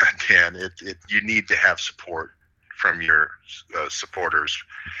 Dan. You need to have support from your supporters,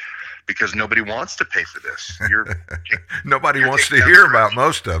 because nobody wants to pay for this. Nobody wants to hear about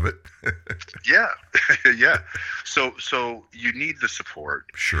most of it. Yeah. So you need the support.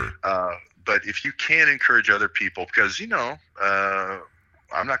 Sure. But if you can encourage other people, because,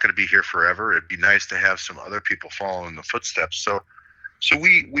 I'm not going to be here forever. It'd be nice to have some other people follow in the footsteps. So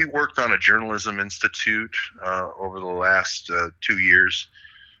we worked on a journalism institute over the last 2 years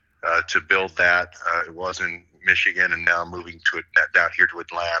to build that. It was in Michigan, and now moving down here to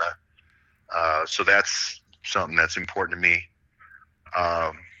Atlanta. So that's something that's important to me.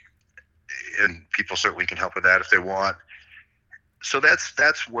 And people certainly can help with that if they want. So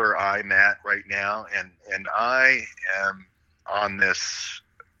that's where I'm at right now, and I am on this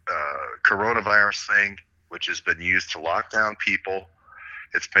coronavirus thing, which has been used to lock down people.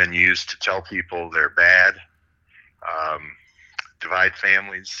 It's been used to tell people they're bad, divide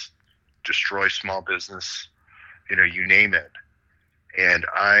families, destroy small business, you name it. And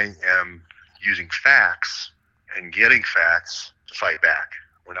I am using facts and getting facts to fight back.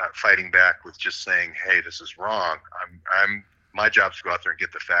 We're not fighting back with just saying, hey, this is wrong. My job is to go out there and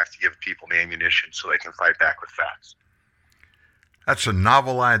get the facts, to give people the ammunition so they can fight back with facts. That's a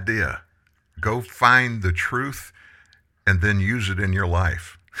novel idea. Go find the truth and then use it in your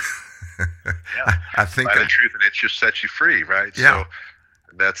life. Yeah, I think find the truth, and it just sets you free, right? Yeah. So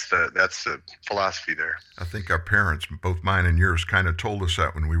that's the philosophy there. I think our parents, both mine and yours, kind of told us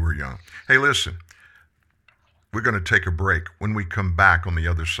that when we were young. Hey, listen, we're going to take a break. When we come back on the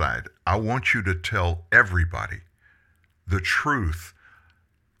other side, I want you to tell everybody the truth,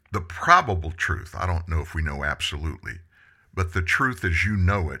 the probable truth. I don't know if we know absolutely, but the truth as you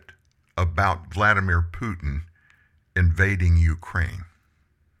know it about Vladimir Putin invading Ukraine.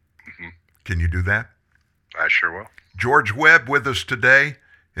 Mm-hmm. Can you do that? I sure will. George Webb with us today,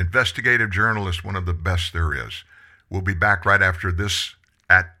 investigative journalist, one of the best there is. We'll be back right after this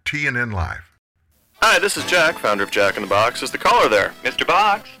at TNN Live. Hi, this is Jack, founder of Jack in the Box. Is the caller there? Mr.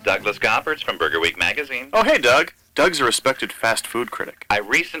 Box, Douglas Gompertz from Burger Week magazine. Oh, hey, Doug. Doug's a respected fast food critic. I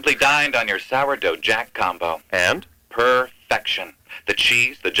recently dined on your sourdough jack combo. And? Perfection. The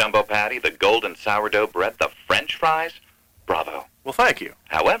cheese, the jumbo patty, the golden sourdough bread, the French fries. Bravo. Well, thank you.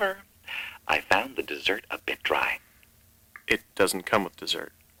 However, I found the dessert a bit dry. It doesn't come with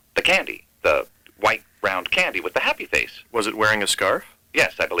dessert. The candy, the white round candy with the happy face. Was it wearing a scarf?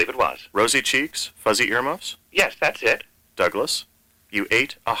 Yes, I believe it was. Rosy cheeks? Fuzzy earmuffs? Yes, that's it. Douglas, you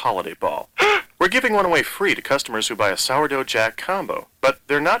ate a holiday ball. We're giving one away free to customers who buy a sourdough jack combo. But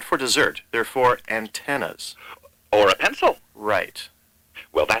they're not for dessert. They're for antennas. Or a pencil. Right.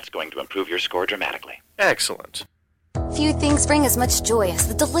 Well, that's going to improve your score dramatically. Excellent. Few things bring as much joy as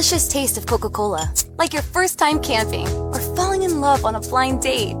the delicious taste of Coca-Cola. Like your first time camping or falling in love on a blind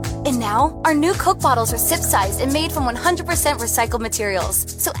date. And now, our new Coke bottles are sip-sized and made from 100% recycled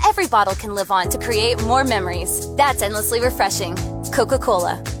materials. So every bottle can live on to create more memories. That's endlessly refreshing.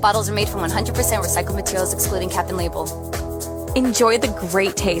 Coca-Cola. Bottles are made from 100% recycled materials excluding cap and label. Enjoy the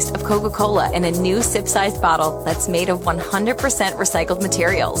great taste of Coca-Cola in a new sip-sized bottle that's made of 100% recycled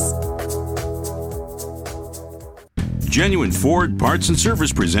materials. Genuine Ford Parts and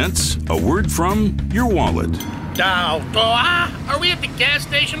Service presents a word from your wallet. Are we at the gas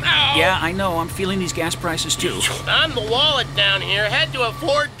station? Oh. Yeah, I know. I'm feeling these gas prices too. I'm the wallet down here. Head to a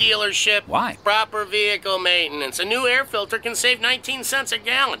Ford dealership. Why? Proper vehicle maintenance. A new air filter can save 19 cents a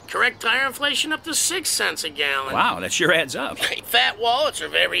gallon. Correct tire inflation up to 6 cents a gallon. Wow, that sure adds up. Fat wallets are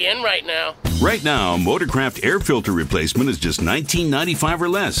very in right now. Right now, Motorcraft air filter replacement is just $19.95 or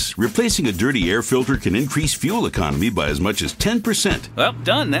less. Replacing a dirty air filter can increase fuel economy by as much as 10%. Well,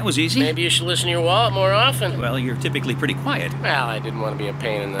 done. That was easy. Maybe you should listen to your wallet more often. Well, you're typically pretty quiet. Well, I didn't want to be a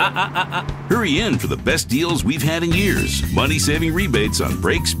pain in the... Hurry in for the best deals we've had in years. Money-saving rebates on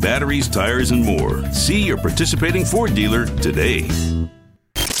brakes, batteries, tires, and more. See your participating Ford dealer today.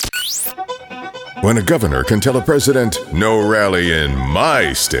 When a governor can tell a president, no rally in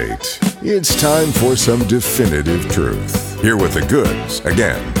my state, it's time for some definitive truth. Here with the goods,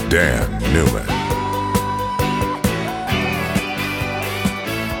 again, Dan Newman.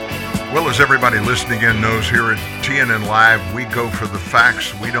 Well, as everybody listening in knows, here at TNN Live, we go for the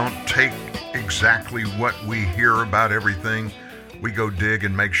facts. We don't take exactly what we hear about everything. We go dig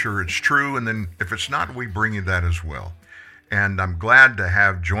and make sure it's true, and then if it's not, we bring you that as well. And I'm glad to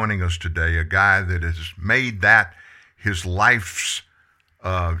have joining us today a guy that has made that his life's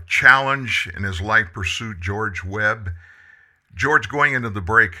challenge and his life pursuit, George Webb. George, going into the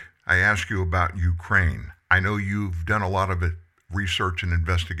break, I asked you about Ukraine. I know you've done a lot of research and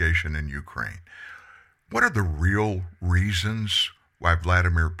investigation in Ukraine. What are the real reasons why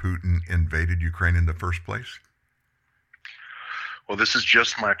Vladimir Putin invaded Ukraine in the first place? Well, this is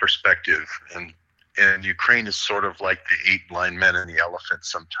just my perspective, and Ukraine is sort of like the 8 blind men and the elephant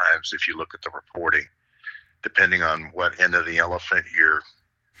sometimes if you look at the reporting, depending on what end of the elephant you're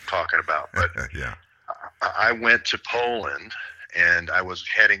talking about. But yeah. I went to Poland, and I was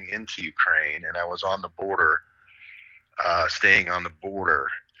heading into Ukraine, and I was on the border, staying on the border.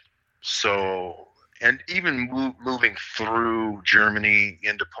 So, and even moving through Germany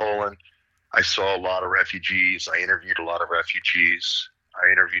into Poland, I saw a lot of refugees. I interviewed a lot of refugees. I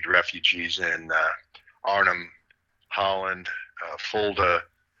interviewed refugees in Arnhem, Holland, Fulda,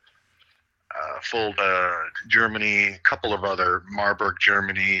 Germany, a couple of other, Marburg,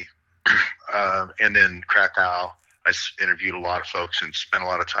 Germany, and then Krakow. I interviewed a lot of folks and spent a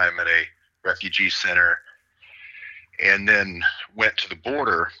lot of time at a refugee center, and then went to the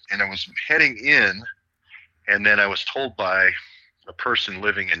border, and I was heading in, and then I was told by a person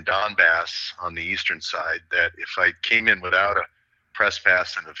living in Donbass on the eastern side that if I came in without a press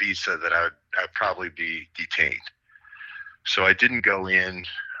pass and a visa, that I'd probably be detained. So I didn't go in.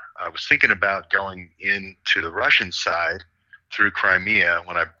 I was thinking about going into the Russian side through Crimea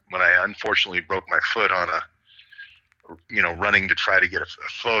when I unfortunately broke my foot on running to try to get a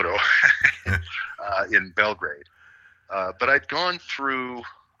photo in Belgrade. But I'd gone through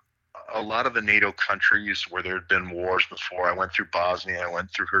a lot of the NATO countries where there had been wars before. I went through Bosnia, I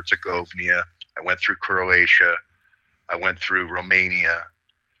went through Herzegovina, I went through Croatia, I went through Romania.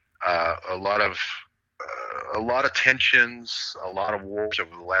 A lot of tensions, a lot of wars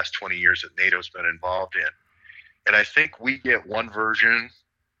over the last 20 years that NATO's been involved in. And I think we get one version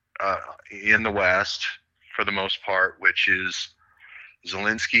in the West, for the most part, which is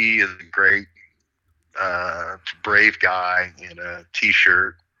Zelensky is a great, brave guy in a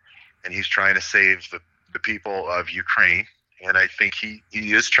T-shirt, and he's trying to save the people of Ukraine. And I think he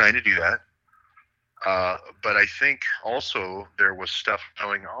is trying to do that. But I think also there was stuff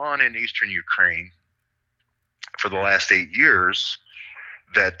going on in eastern Ukraine for the last 8 years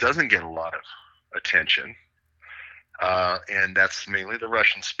that doesn't get a lot of attention. And that's mainly the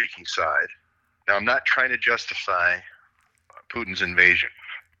Russian-speaking side. Now, I'm not trying to justify Putin's invasion.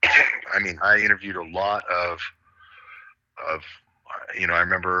 I mean, I interviewed a lot of I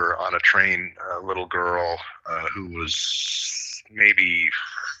remember on a train, a little girl who was maybe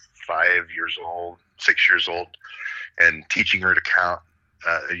 5 years old, 6 years old, and teaching her to count,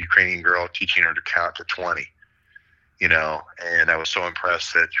 a Ukrainian girl teaching her to count to 20, and I was so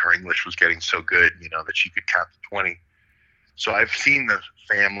impressed that her English was getting so good, that she could count to 20. So I've seen the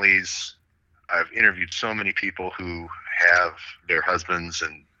families. I've interviewed so many people who have their husbands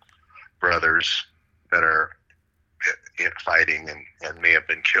and brothers that are fighting and may have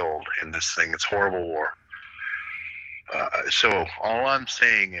been killed in this thing. It's horrible war. So all I'm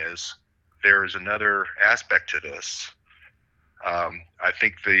saying is there is another aspect to this. I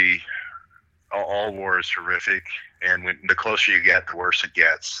think all war is horrific, and the closer you get, the worse it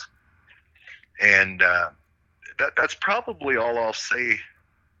gets. And that's probably all I'll say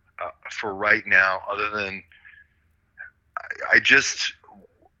for right now, other than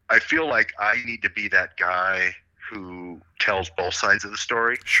I feel like I need to be that guy who tells both sides of the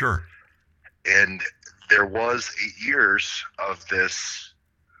story. Sure. And there was 8 years of this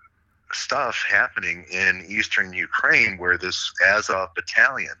stuff happening in eastern Ukraine where this Azov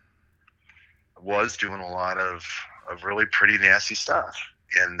battalion was doing a lot of really pretty nasty stuff.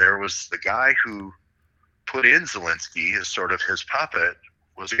 And there was the guy who put in Zelensky as sort of his puppet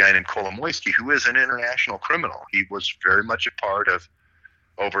was a guy named Kolomoisky, who is an international criminal. He was very much a part of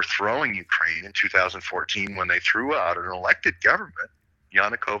overthrowing Ukraine in 2014 when they threw out an elected government.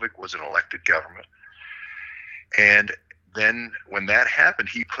 Yanukovych was an elected government. And then when that happened,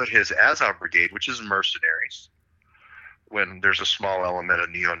 he put his Azov brigade, which is mercenaries, when there's a small element of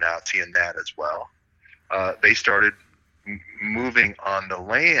neo-Nazi in that as well, they started moving on the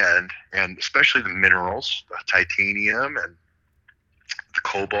land, and especially the minerals, the titanium and the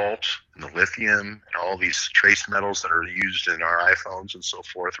cobalt and the lithium and all these trace metals that are used in our iPhones and so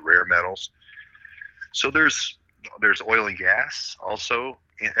forth, rare metals. So there's oil and gas also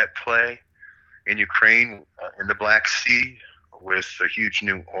at play in Ukraine, in the Black Sea, with a huge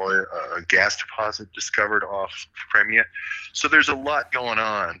new oil gas deposit discovered off Crimea. So there's a lot going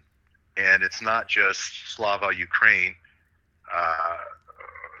on, and it's not just Slava Ukraine.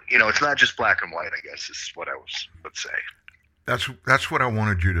 It's not just black and white, I guess is what I would say. That's what I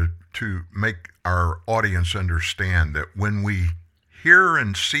wanted you to make our audience understand, that when we hear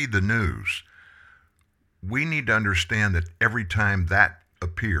and see the news, we need to understand that every time that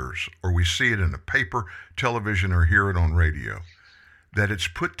appears, or we see it in the paper, television, or hear it on radio, that it's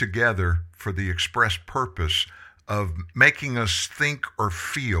put together for the express purpose of making us think or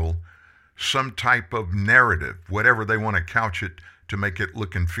feel some type of narrative, whatever they want to couch it to make it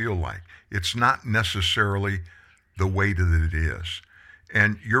look and feel like. It's not necessarily the way that it is.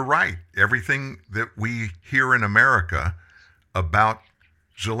 And you're right. Everything that we hear in America about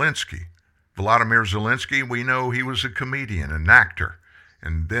Zelensky, Volodymyr Zelensky, we know he was a comedian, an actor.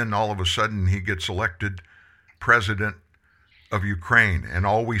 And then all of a sudden he gets elected president of Ukraine, and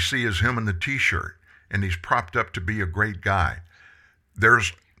all we see is him in the T-shirt, and he's propped up to be a great guy.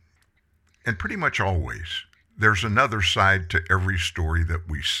 And pretty much always, there's another side to every story that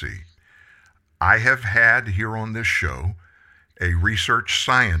we see. I have had here on this show a research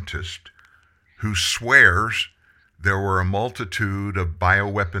scientist who swears there were a multitude of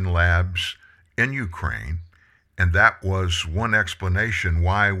bioweapon labs in Ukraine, and that was one explanation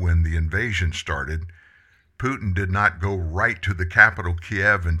why, when the invasion started, Putin did not go right to the capital,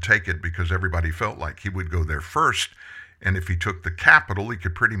 Kiev, and take it, because everybody felt like he would go there first. And if he took the capital, he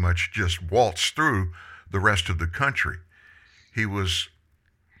could pretty much just waltz through the rest of the country. He was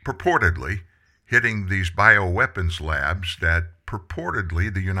purportedly hitting these bioweapons labs that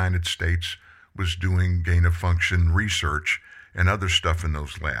purportedly the United States was doing gain-of-function research and other stuff in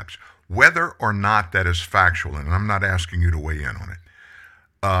those labs. Whether or not that is factual, and I'm not asking you to weigh in on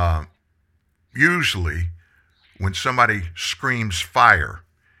it, usually when somebody screams fire,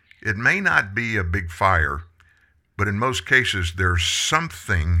 it may not be a big fire, but in most cases there's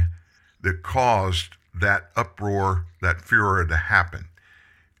something that caused that uproar, that furor to happen.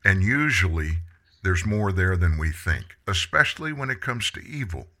 And usually there's more there than we think, especially when it comes to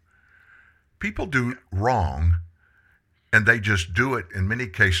evil. People do wrong, and they just do it in many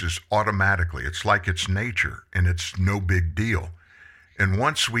cases automatically. It's like it's nature, and it's no big deal. And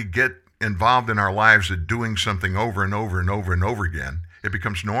once we get involved in our lives at doing something over and over and over and over again, it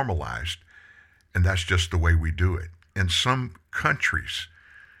becomes normalized, and that's just the way we do it. In some countries,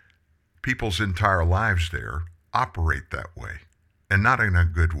 people's entire lives there operate that way, and not in a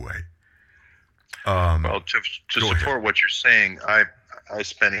good way. Well, to support what you're saying, I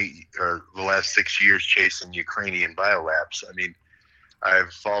spent the last 6 years chasing Ukrainian biolabs. I mean,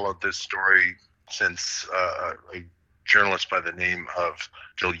 I've followed this story since a journalist by the name of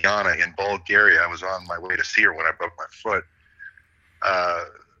Juliana in Bulgaria. I was on my way to see her when I broke my foot.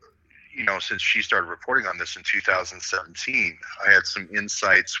 Since she started reporting on this in 2017, I had some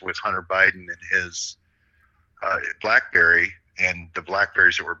insights with Hunter Biden and his BlackBerry, and the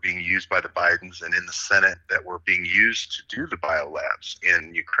BlackBerries that were being used by the Bidens and in the Senate that were being used to do the biolabs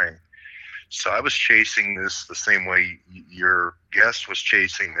in Ukraine. So I was chasing this the same way your guest was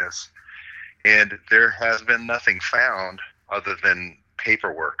chasing this, and there has been nothing found other than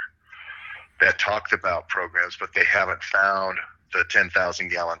paperwork that talked about programs, but they haven't found the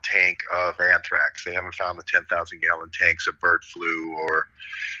 10,000-gallon tank of anthrax. They haven't found the 10,000-gallon tanks of bird flu or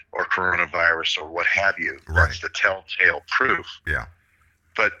coronavirus or what have you. Right. That's the telltale proof. Yeah.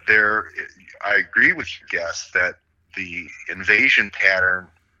 But I agree with your guest that the invasion pattern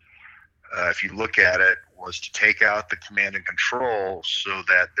if you look at it, was to take out the command and control so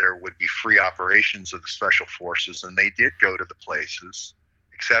that there would be free operations of the special forces. And they did go to the places,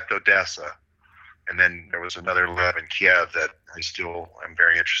 except Odessa. And then there was another lab in Kiev that I still am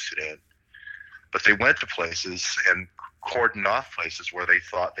very interested in. But they went to places and cordoned off places where they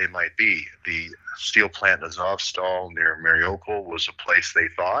thought they might be. The steel plant in Azovstal near Mariupol was a place they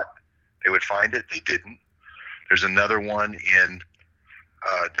thought they would find it. They didn't. There's another one in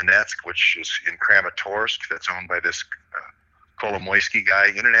Donetsk, which is in Kramatorsk, that's owned by this Kolomoisky guy,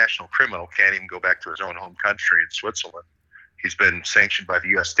 international criminal, can't even go back to his own home country in Switzerland. He's been sanctioned by the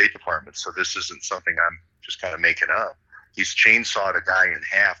U.S. State Department, so this isn't something I'm just kind of making up. He's chainsawed a guy in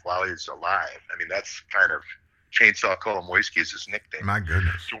half while he's alive. I mean, that's kind of Chainsaw Kolomoisky is his nickname. My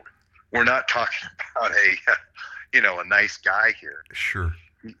goodness. So we're not talking about a nice guy here. Sure.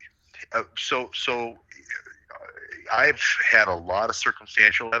 So I've had a lot of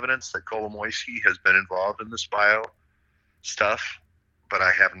circumstantial evidence that Kolomoisky has been involved in this bio stuff, but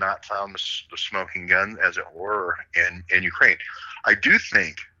I have not found the smoking gun, as it were, in Ukraine. I do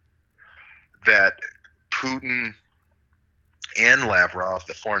think that Putin and Lavrov,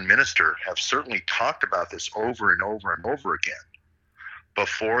 the foreign minister, have certainly talked about this over and over and over again.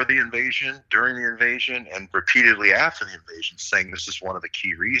 Before the invasion, during the invasion, and repeatedly after the invasion, saying this is one of the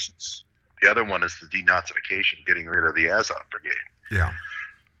key reasons. The other one is the denazification, getting rid of the Azov Brigade. Yeah.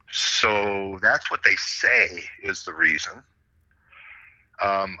 So that's what they say is the reason.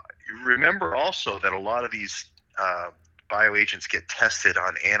 Remember also that a lot of these bioagents get tested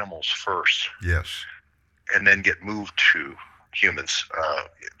on animals first. Yes. And then get moved to humans.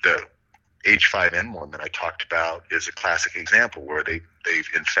 The H5N1 that I talked about is a classic example where they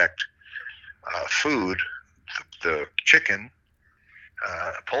infect food, the chicken,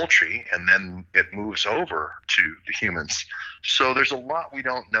 poultry, and then it moves over to the humans. So there's a lot we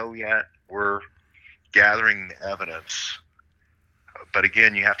don't know yet. We're gathering the evidence. But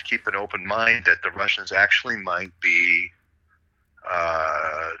again, you have to keep an open mind that the Russians actually might be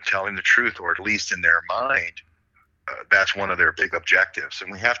telling the truth, or at least in their mind, that's one of their big objectives.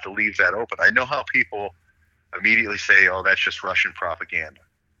 And we have to leave that open. I know how people immediately say, oh, that's just Russian propaganda.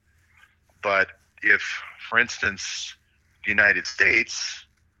 But if, for instance, the United States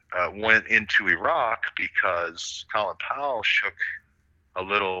went into Iraq because Colin Powell shook a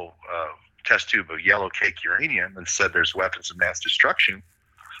little test tube of yellow cake uranium and said there's weapons of mass destruction,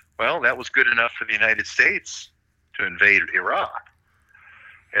 well, that was good enough for the United States to invade Iraq.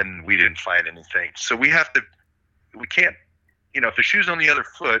 And we didn't find anything. So we can't, if the shoe's on the other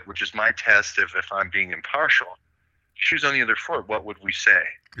foot, which is my test if I'm being impartial, shoe's on the other foot, what would we say?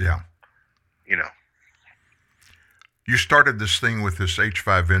 Yeah. You started this thing with this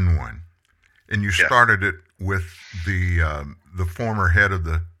H5N1, and you started it with the former head of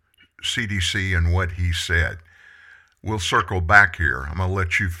the CDC and what he said. We'll circle back here. I'm going to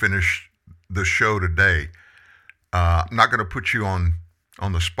let you finish the show today. I'm not going to put you on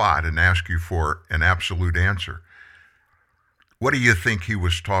the spot and ask you for an absolute answer. What do you think he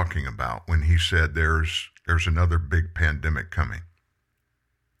was talking about when he said there's another big pandemic coming?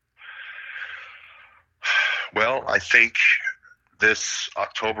 Well, I think this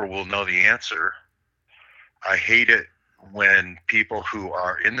October we'll know the answer. I hate it when people who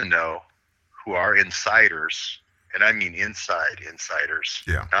are in the know, who are insiders, and I mean insiders,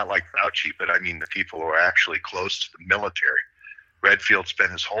 not like Fauci, but I mean the people who are actually close to the military. Redfield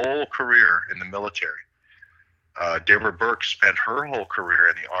spent his whole career in the military. Deborah Burke spent her whole career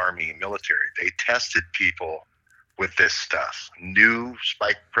in the Army and military. They tested people with this stuff, new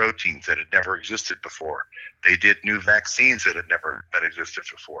spike proteins that had never existed before. They did new vaccines that had never been existed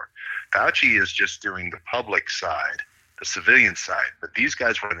before. Fauci is just doing the public side, the civilian side, but these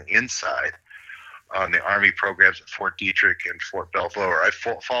guys were on the inside on the Army programs at Fort Detrick and Fort Belvoir. I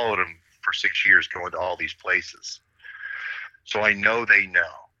followed them for 6 years going to all these places. So I know they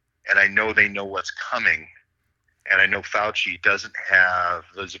know, and I know they know what's coming, and I know Fauci doesn't have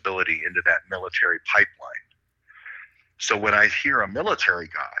visibility into that military pipeline. So when I hear a military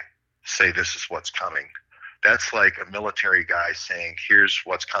guy say this is what's coming, that's like a military guy saying here's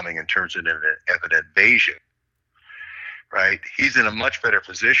what's coming in terms of an invasion, right? He's in a much better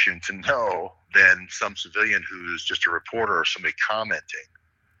position to know than some civilian who's just a reporter or somebody commenting.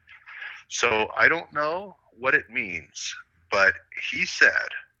 So I don't know what it means, but he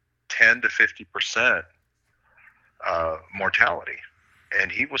said 10 to 50% mortality. And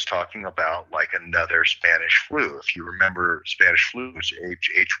he was talking about like another Spanish flu. If you remember, Spanish flu was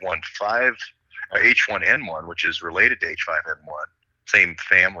H1N1, which is related to H5N1, same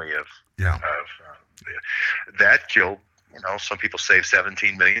family of that killed some people say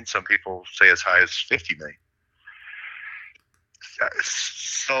 17 million, some people say as high as 50 million.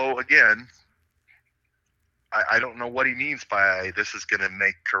 So again, I don't know what he means by this is going to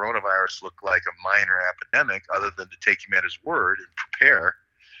make coronavirus look like a minor epidemic, other than to take him at his word and prepare.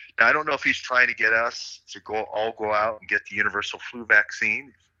 Now, I don't know if he's trying to get us to all go out and get the universal flu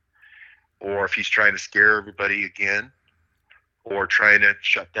vaccine, or if he's trying to scare everybody again, or trying to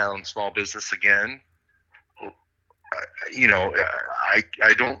shut down small business again.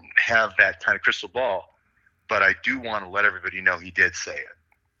 I don't have that kind of crystal ball, but I do want to let everybody know he did say it.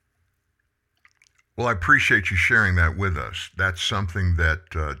 Well, I appreciate you sharing that with us. That's something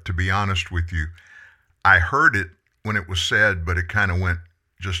that, to be honest with you, I heard it when it was said, but it kind of went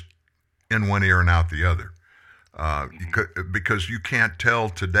just in one ear and out the other. Because you can't tell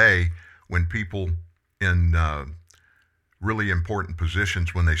today when people in really important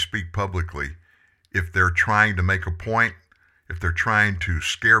positions, when they speak publicly, if they're trying to make a point, if they're trying to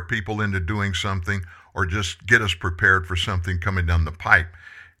scare people into doing something, or just get us prepared for something coming down the pipe.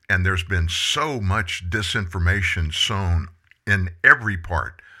 And there's been so much disinformation sown in every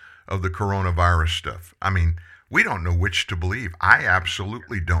part of the coronavirus stuff. I mean, we don't know which to believe. I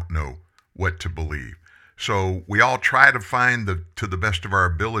absolutely don't know what to believe. So we all try to find, to the best of our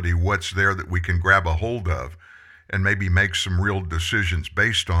ability, what's there that we can grab a hold of and maybe make some real decisions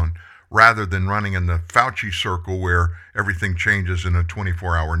based on, rather than running in the Fauci circle where everything changes in a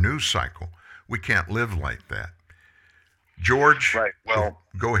 24-hour news cycle. We can't live like that. George? Right. Well,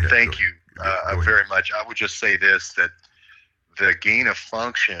 go ahead. Thank you very much. I would just say this, that the gain of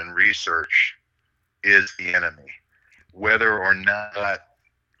function research is the enemy. Whether or not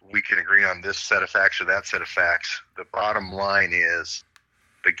we can agree on this set of facts or that set of facts, the bottom line is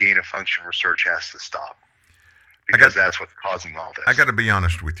the gain of function research has to stop, because that's what's causing all this. I got to be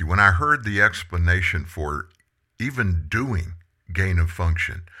honest with you. When I heard the explanation for even doing gain of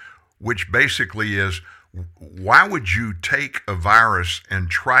function, which basically is, why would you take a virus and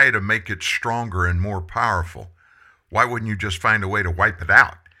try to make it stronger and more powerful? Why wouldn't you just find a way to wipe it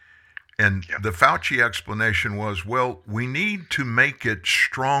out? And the Fauci explanation was, well, we need to make it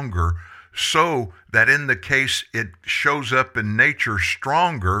stronger so that in the case it shows up in nature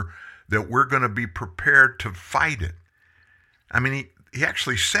stronger, that we're going to be prepared to fight it. I mean, he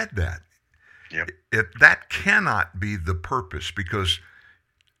actually said that. That cannot be the purpose, because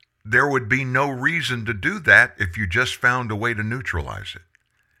there would be no reason to do that if you just found a way to neutralize it.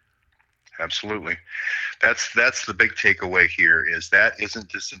 Absolutely. That's the big takeaway here, is that isn't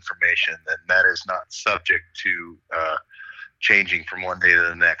disinformation, that is not subject to changing from one day to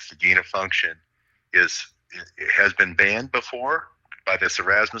the next. The gain of function has been banned before by this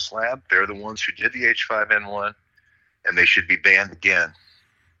Erasmus lab. They're the ones who did the H5N1, and they should be banned again.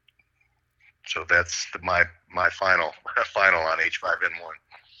 So that's my final on H5N1.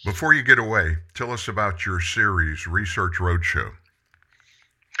 Before you get away, tell us about your series, Research Roadshow.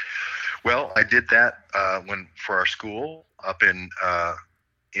 Well, I did that for our school up in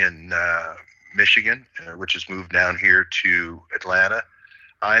Michigan, which has moved down here to Atlanta.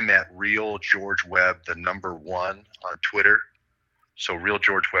 I'm at Real George Webb, the #1 on Twitter. So Real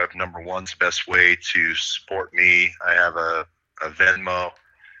George Webb #1's the best way to support me. I have a Venmo,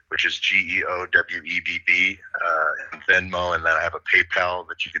 which is GEOWEBB, and Venmo, and then I have a PayPal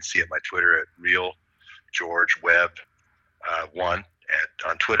that you can see at my Twitter at Real George Webb 1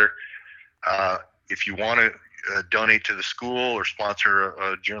 on Twitter. If you want to donate to the school or sponsor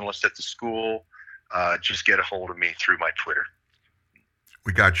a journalist at the school, just get a hold of me through my Twitter.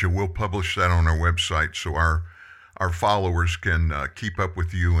 We got you. We'll publish that on our website so our followers can keep up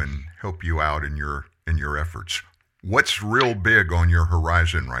with you and help you out in your efforts. What's real big on your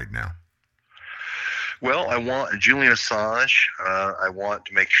horizon right now? Well, I want Julian Assange. I want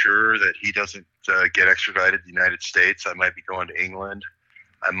to make sure that he doesn't get extradited to the United States. I might be going to England.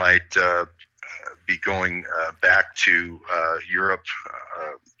 I might be going back to Europe.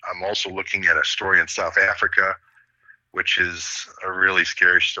 I'm also looking at a story in South Africa, which is a really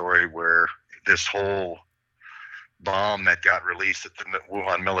scary story, where this whole bomb that got released at the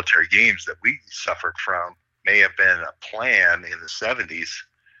Wuhan military games that we suffered from may have been a plan in the 70s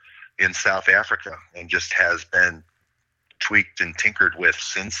in South Africa, and just has been tweaked and tinkered with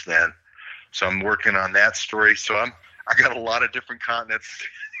since then. So I'm working on that story. So I got a lot of different continents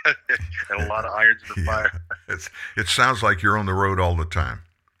and a lot of irons in the fire. It sounds like you're on the road all the time.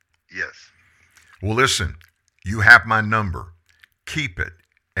 Yes. Well, listen, you have my number. Keep it.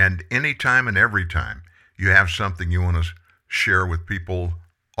 And anytime and every time you have something you want to share with people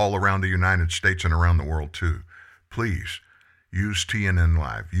all around the United States and around the world too, please use TNN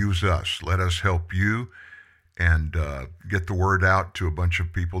Live. Use us. Let us help you and get the word out to a bunch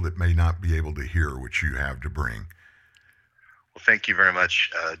of people that may not be able to hear what you have to bring. Well, thank you very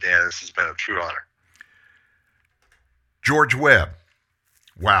much, Dan. This has been a true honor. George Webb.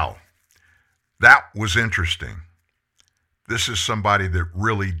 Wow. That was interesting. This is somebody that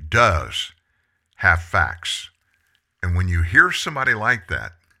really does have facts. And when you hear somebody like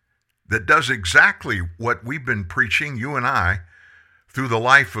that, that does exactly what we've been preaching, you and I, through the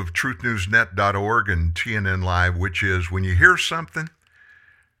life of truthnewsnet.org and TNN Live, which is when you hear something,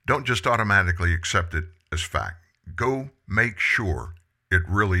 don't just automatically accept it as fact. Go make sure it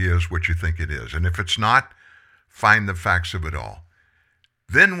really is what you think it is. And if it's not, find the facts of it all.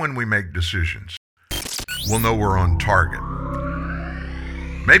 Then when we make decisions, we'll know we're on target.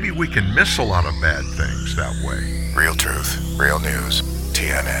 Maybe we can miss a lot of bad things that way. Real truth, real news.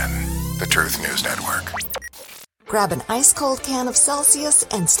 TNN, the Truth News Network. Grab an ice-cold can of Celsius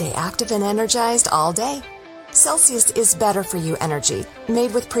and stay active and energized all day. Celsius is better for you energy,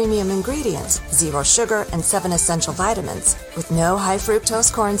 made with premium ingredients, 0 sugar, and 7 essential vitamins, with no high fructose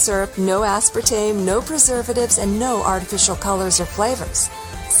corn syrup, no aspartame, no preservatives, and no artificial colors or flavors.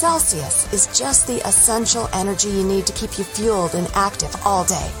 Celsius is just the essential energy you need to keep you fueled and active all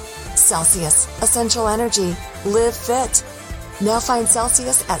day. Celsius, essential energy. Live fit. Now find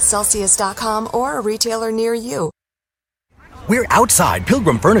Celsius at Celsius.com or a retailer near you. We're outside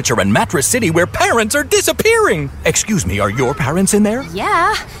Pilgrim Furniture and Mattress City where parents are disappearing. Excuse me, are your parents in there?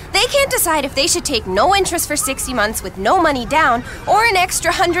 Yeah. They can't decide if they should take no interest for 60 months with no money down or an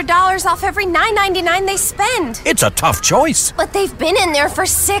extra $100 off every $9.99 they spend. It's a tough choice. But they've been in there for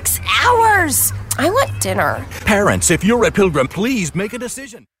 6 hours. I want dinner. Parents, if you're at Pilgrim, please make a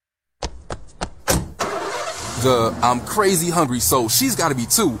decision. I'm crazy hungry, so she's got to be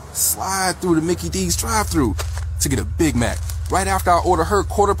too. Slide through the Mickey D's drive-thru to get a Big Mac. Right after I order her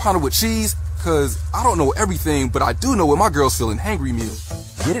quarter pounder with cheese, cause I don't know everything, but I do know what my girl's feeling hangry meal.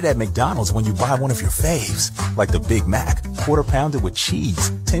 Get it at McDonald's when you buy one of your faves, like the Big Mac, quarter pounder with cheese,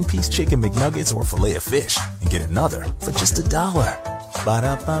 10-piece chicken McNuggets, or filet of fish, and get another for just $1.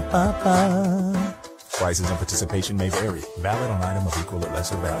 Ba-da-ba-ba-ba. Prices and participation may vary. Valid on item of equal or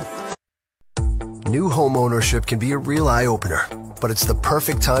lesser value. New home ownership can be a real eye-opener, but it's the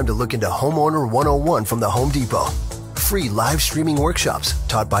perfect time to look into Homeowner 101 from the Home Depot. Free live streaming workshops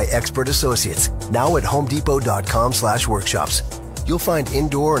taught by expert associates now at homedepot.com/workshops. You'll find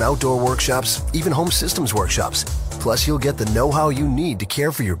indoor and outdoor workshops, even home systems workshops. Plus, you'll get the know-how you need to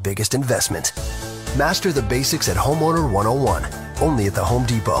care for your biggest investment. Master the basics at Homeowner 101, only at the Home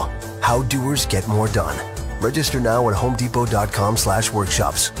Depot. How doers get more done. Register now at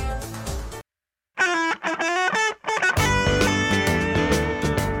homedepot.com/workshops.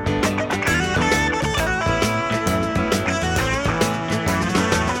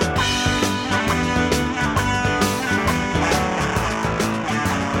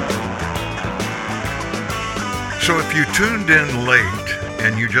 So if you tuned in late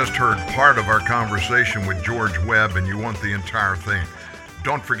and you just heard part of our conversation with George Webb and you want the entire thing,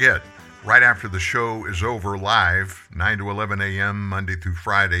 don't forget, right after the show is over live, 9 to 11 a.m., Monday through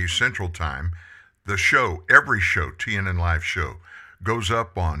Friday, Central Time, the show, every show, TNN Live show, goes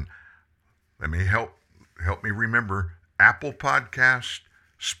up on, help me remember, Apple Podcast,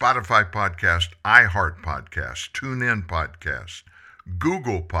 Spotify Podcast, iHeart Podcast, TuneIn Podcast,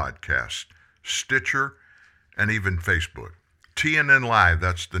 Google Podcast, Stitcher, and even Facebook. TNN Live,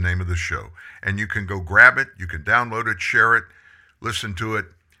 that's the name of the show. And you can go grab it, you can download it, share it, listen to it.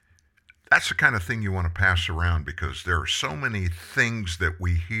 That's the kind of thing you want to pass around because there are so many things that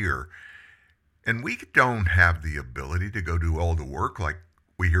we hear. And we don't have the ability to go do all the work like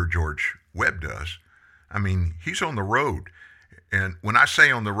we hear George Webb does. I mean, he's on the road. And when I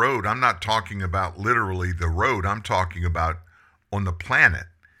say on the road, I'm not talking about literally the road. I'm talking about on the planet.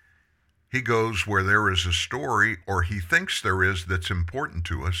 He goes where there is a story, or he thinks there is, that's important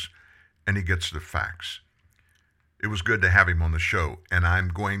to us, and he gets the facts. It was good to have him on the show, and I'm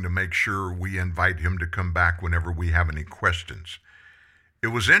going to make sure we invite him to come back whenever we have any questions. It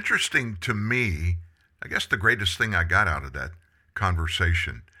was interesting to me, I guess the greatest thing I got out of that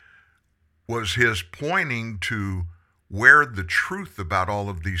conversation was his pointing to where the truth about all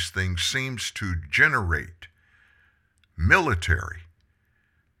of these things seems to generate. Military.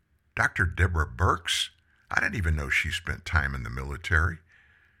 Dr. Deborah Birx, I didn't even know she spent time in the military.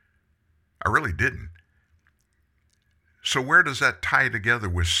 I really didn't. So where does that tie together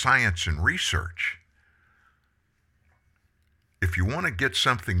with science and research? If you want to get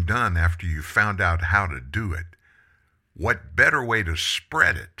something done after you found out how to do it, what better way to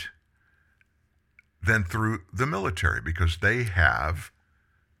spread it than through the military? Because they have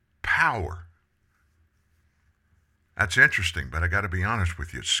power. That's interesting, but I got to be honest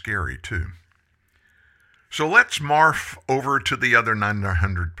with you, it's scary too. So let's morph over to the other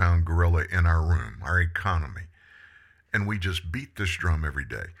 900-pound gorilla in our room, our economy. And we just beat this drum every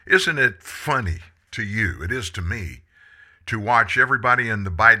day. Isn't it funny to you, it is to me, to watch everybody in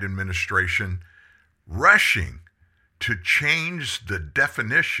the Biden administration rushing to change the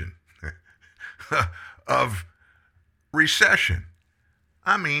definition of recession?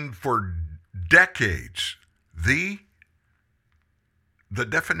 I mean, for decades, the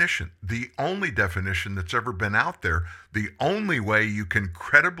definition, the only definition that's ever been out there, the only way you can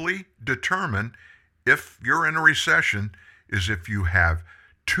credibly determine if you're in a recession is if you have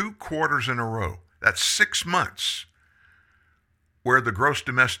 2 quarters in a row, that's 6 months, where the gross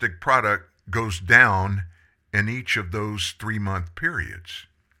domestic product goes down in each of those 3-month periods.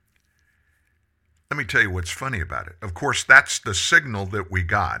 Let me tell you what's funny about it. Of course, that's the signal that we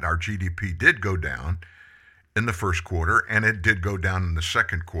got. Our GDP did go down in the first quarter, and it did go down in the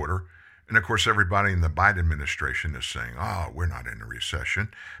second quarter. And of course, everybody in the Biden administration is saying, oh, we're not in a recession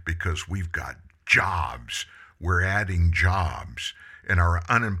because we've got jobs. We're adding jobs, and our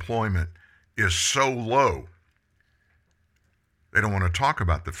unemployment is so low. They don't want to talk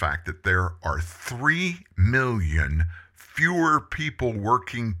about the fact that there are 3 million fewer people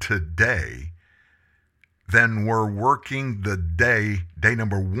working today than were working the day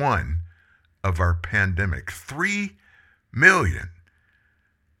number 1 of our pandemic. 3 million.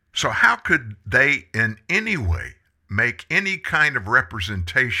 So how could they in any way make any kind of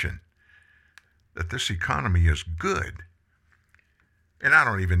representation that this economy is good? And I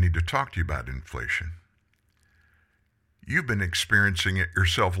don't even need to talk to you about inflation. You've been experiencing it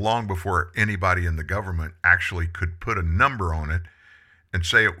yourself long before anybody in the government actually could put a number on it and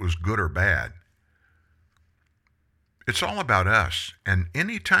say it was good or bad. It's all about us, and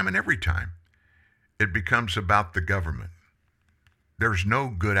any time and every time it becomes about the government, there's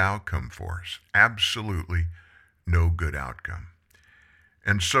no good outcome for us. Absolutely no good outcome.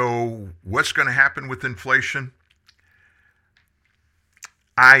 And so what's going to happen with inflation?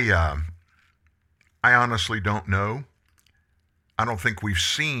 I honestly don't know. I don't think we've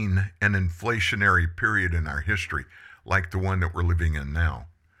seen an inflationary period in our history like the one that we're living in now.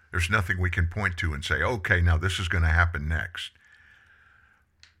 There's nothing we can point to and say, okay, now this is going to happen next.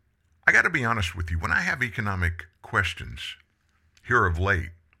 I got to be honest with you. When I have economic questions here of late,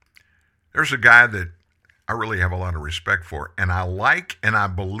 there's a guy that I really have a lot of respect for, and I like and I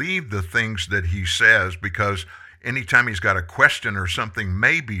believe the things that he says, because anytime he's got a question or something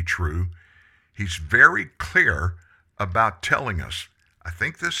may be true, he's very clear about telling us, I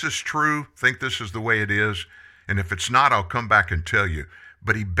think this is true, think this is the way it is, and if it's not, I'll come back and tell you.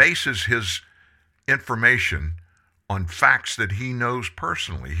 But he bases his information on facts that he knows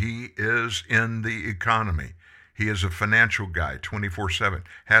personally. He is in the economy. He is a financial guy 24/7,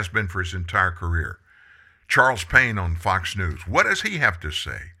 has been for his entire career. Charles Payne on Fox News, what does he have to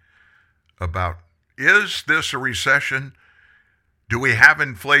say about, is this a recession? Do we have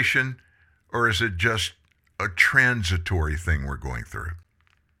inflation? Or is it just a transitory thing we're going through?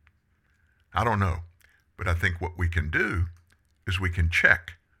 I don't know. But I think what we can do is we can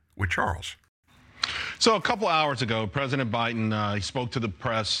check with Charles. So a couple hours ago, President Biden, he spoke to the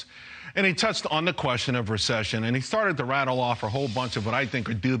press, and he touched on the question of recession, and he started to rattle off a whole bunch of what I think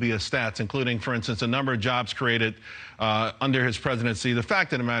are dubious stats, including, for instance, a number of jobs created under his presidency. The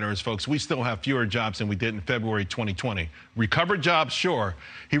fact of the matter is, folks, we still have fewer jobs than we did in February 2020. Recovered jobs, sure.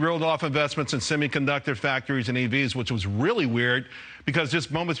 He reeled off investments in semiconductor factories and EVs, which was really weird, because just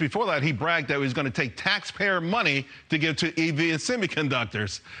moments before that, he bragged that he was going to take taxpayer money to give to EV and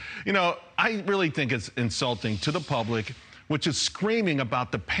semiconductors. You know, I really think it's insulting to the public, which is screaming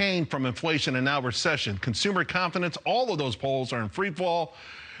about the pain from inflation and now recession. Consumer confidence, all of those polls are in free fall.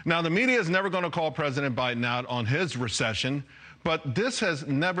 Now, the media is never going to call President Biden out on his recession, but this has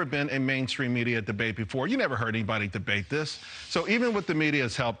never been a mainstream media debate before. You never heard anybody debate this. So even with the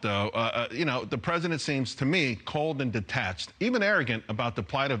media's help, though, you know, the president seems, to me, cold and detached, even arrogant about the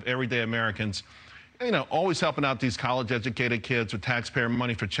plight of everyday Americans. You know, always helping out these college-educated kids with taxpayer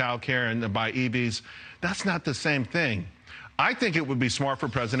money for childcare and to buy EVs. That's not the same thing. I think it would be smart for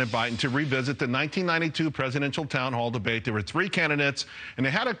President Biden to revisit the 1992 presidential town hall debate. There were 3 candidates, and they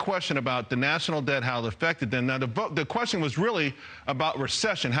had a question about the national debt, how it affected them. Now, the question was really about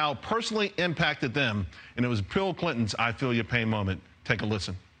recession, how it personally impacted them. And it was Bill Clinton's I feel your pain moment. Take a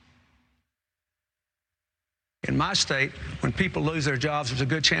listen. In my state, when people lose their jobs, there's a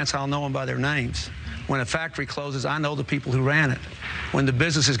good chance I'll know them by their names. When a factory closes, I know the people who ran it. When the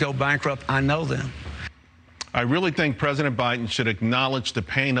businesses go bankrupt, I know them. I really think President Biden should acknowledge the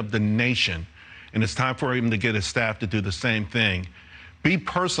pain of the nation and it's time for him to get his staff to do the same thing. Be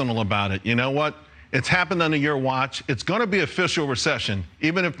personal about it. You know what? It's happened under your watch. It's going to be official recession,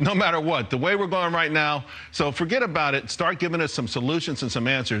 even if no matter what, the way we're going right now. So forget about it. Start giving us some solutions and some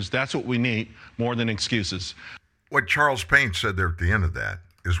answers. That's what we need more than excuses. What Charles Payne said there at the end of that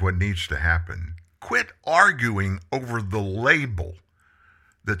is what needs to happen. Quit arguing over the label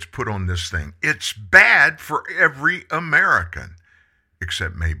that's put on this thing. It's bad for every American,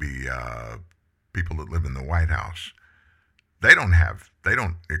 except maybe people that live in the White House. They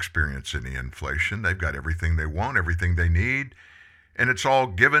don't experience any inflation. They've got everything they want, everything they need, and it's all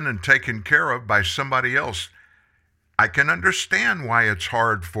given and taken care of by somebody else. I can understand why it's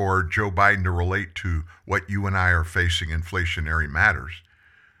hard for Joe Biden to relate to what you and I are facing, inflationary matters.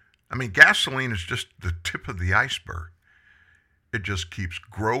 I mean, gasoline is just the tip of the iceberg. It just keeps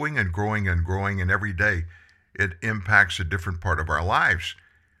growing and growing and growing, and every day it impacts a different part of our lives.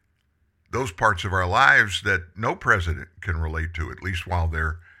 Those parts of our lives that no president can relate to, at least while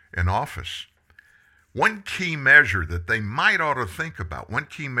they're in office. One key measure that they might ought to think about, one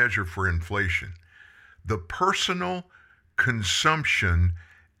key measure for inflation, the personal consumption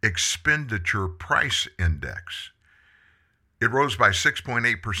expenditure price index. It rose by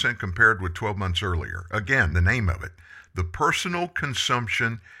 6.8% compared with 12 months earlier. Again, the name of it, the personal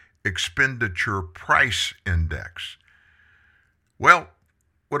consumption expenditure price index. Well,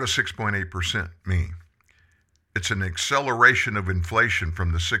 what does 6.8% mean? It's an acceleration of inflation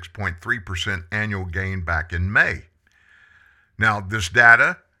from the 6.3% annual gain back in May. Now, this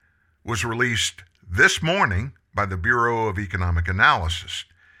data was released this morning by the Bureau of Economic Analysis.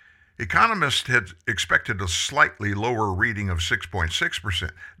 Economists had expected a slightly lower reading of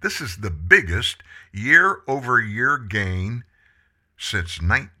 6.6%. This is the biggest year-over-year gain since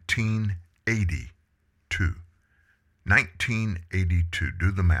 1982. 1982.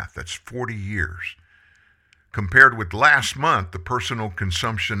 Do the math. That's 40 years. Compared with last month, the personal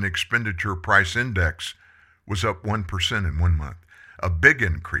consumption expenditure price index was up 1% in 1 month, a big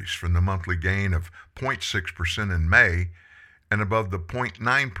increase from the monthly gain of 0.6% in May and above the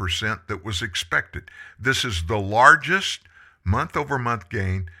 0.9% that was expected. This is the largest month-over-month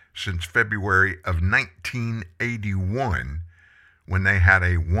gain since February of 1981, when they had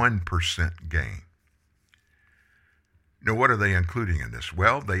a 1% gain. Now, what are they including in this?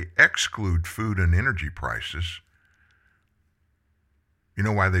 Well, they exclude food and energy prices. You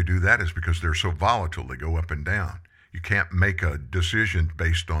know why they do that? Is because they're so volatile. They go up and down. You can't make a decision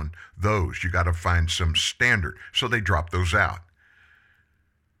based on those. You got to find some standard. So they drop those out.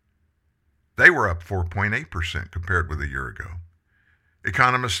 They were up 4.8% compared with a year ago.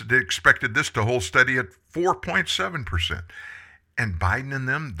 Economists had expected this to hold steady at 4.7%. And Biden and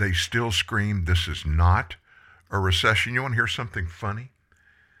them, they still scream, this is not a recession. You want to hear something funny?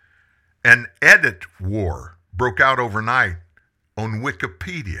 An edit war broke out overnight on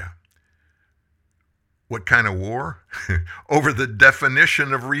Wikipedia. What kind of war? Over the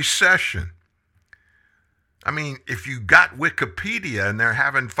definition of recession. I mean, if you got Wikipedia and they're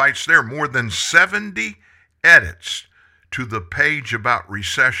having fights there, more than 70 edits to the page about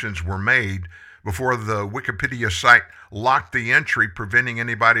recessions were made before the Wikipedia site locked the entry, preventing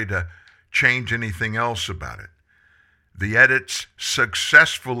anybody to change anything else about it. The edits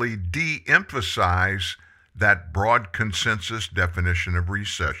successfully de-emphasize that broad consensus definition of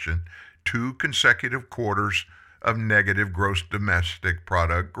recession, 2 consecutive quarters of negative gross domestic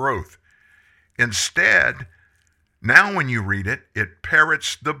product growth. Instead, now when you read it, it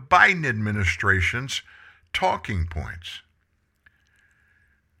parrots the Biden administration's talking points.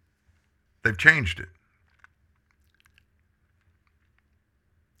 They've changed it.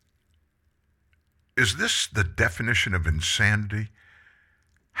 Is this the definition of insanity?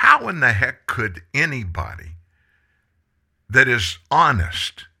 How in the heck could anybody that is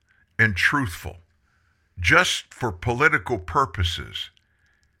honest and truthful, just for political purposes,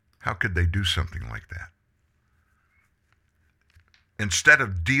 how could they do something like that? Instead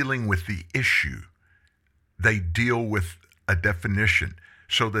of dealing with the issue, they deal with a definition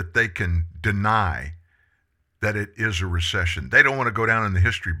so that they can deny that it is a recession. They don't want to go down in the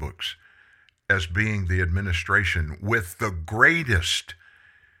history books as being the administration with the greatest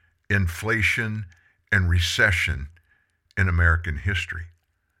inflation and recession in American history.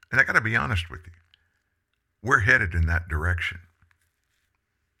 And I got to be honest with you, we're headed in that direction.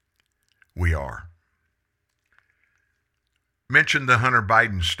 We are. Mentioned the Hunter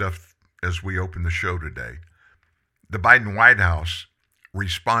Biden stuff as we open the show today. The Biden White House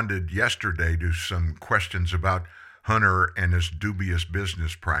responded yesterday to some questions about Hunter and his dubious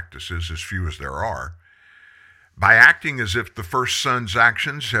business practices, as few as there are. by acting as if the first son's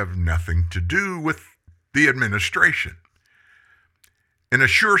actions have nothing to do with the administration. In a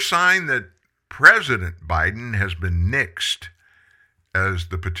sure sign that President Biden has been nixed as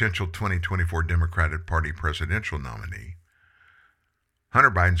the potential 2024 Democratic Party presidential nominee,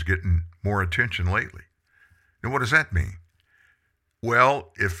 Hunter Biden's getting more attention lately. And what does that mean?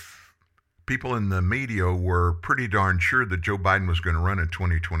 Well, if people in the media were pretty darn sure that Joe Biden was going to run in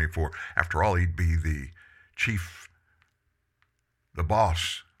 2024, after all, he'd be the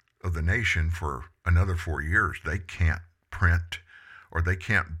boss of the nation for another 4 years. They can't print or they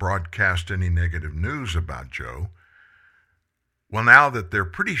can't broadcast any negative news about Joe. Well, now that they're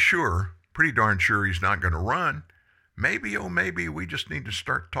pretty darn sure he's not going to run, maybe we just need to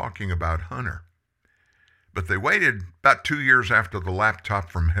start talking about Hunter. But they waited about 2 years after the laptop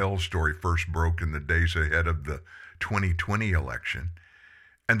from hell story first broke in the days ahead of the 2020 election.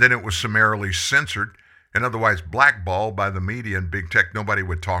 And then it was summarily censored and otherwise blackballed by the media and big tech. Nobody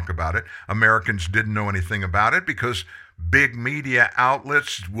would talk about it. Americans didn't know anything about it because big media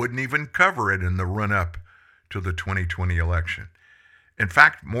outlets wouldn't even cover it in the run-up to the 2020 election. In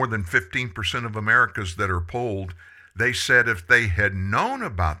fact, more than 15% of Americans that are polled, they said if they had known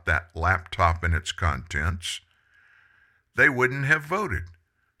about that laptop and its contents, they wouldn't have voted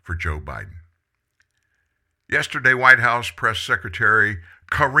for Joe Biden. Yesterday, White House Press Secretary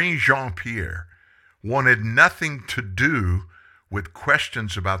Karine Jean-Pierre wanted nothing to do with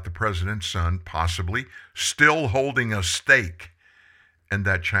questions about the president's son possibly still holding a stake in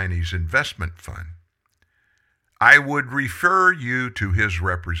that Chinese investment fund. I would refer you to his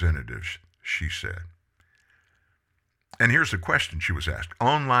representatives, she said. And here's the question she was asked.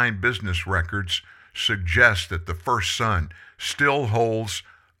 Online business records suggest that the first son still holds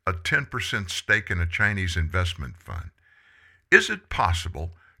a 10% stake in a Chinese investment fund. Is it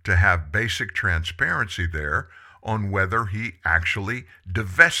possible to have basic transparency there on whether he actually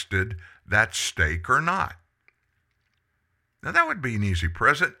divested that stake or not? Now, that would be an easy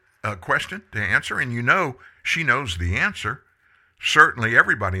question to answer, and you know she knows the answer. Certainly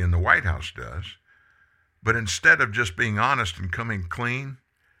everybody in the White House does. But instead of just being honest and coming clean,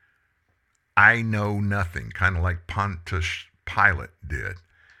 I know nothing, kind of like Pontius Pilate did.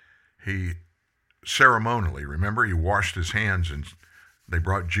 He ceremonially, remember, he washed his hands and they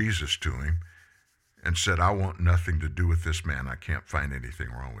brought Jesus to him and said, I want nothing to do with this man. I can't find anything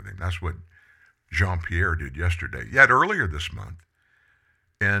wrong with him. That's what Jean-Pierre did yesterday. Yet earlier this month,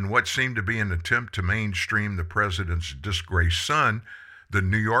 in what seemed to be an attempt to mainstream the president's disgraced son, the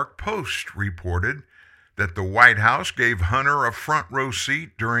New York Post reported that the White House gave Hunter a front row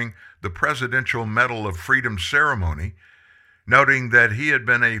seat during the Presidential Medal of Freedom ceremony, noting that he had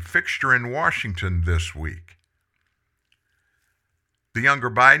been a fixture in Washington this week. The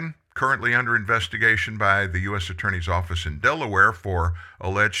younger Biden, currently under investigation by the U.S. Attorney's Office in Delaware for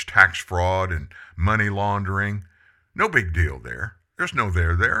alleged tax fraud and money laundering. No big deal there. There's no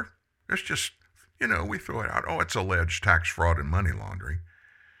there. It's just, we throw it out. Oh, it's alleged tax fraud and money laundering.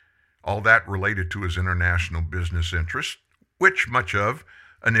 All that related to his international business interests, which much of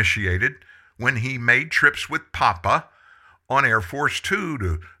initiated when he made trips with Papa on Air Force Two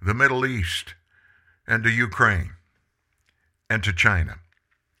to the Middle East and to Ukraine and to China.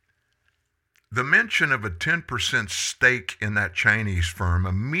 The mention of a 10% stake in that Chinese firm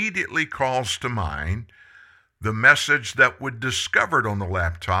immediately calls to mind the message that was discovered on the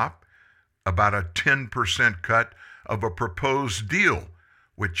laptop about a 10% cut of a proposed deal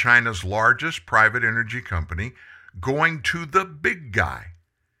with China's largest private energy company going to the big guy.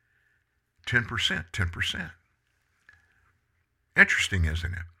 10%. Interesting,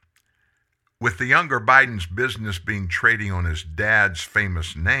 isn't it? With the younger Biden's business being trading on his dad's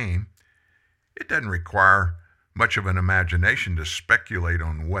famous name, it doesn't require much of an imagination to speculate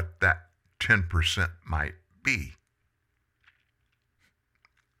on what that 10% might be.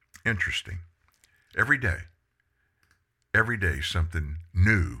 Interesting. Every day something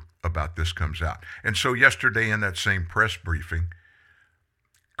new about this comes out. And so yesterday in that same press briefing,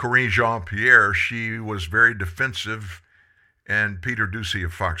 Karine Jean-Pierre, she was very defensive, and Peter Doocy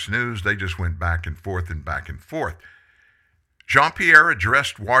of Fox News, they just went back and forth. Jean-Pierre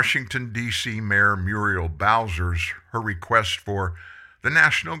addressed Washington, D.C. Mayor Muriel Bowser's her request for the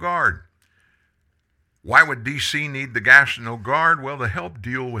National Guard. Why would D.C. need the National Guard? Well, to help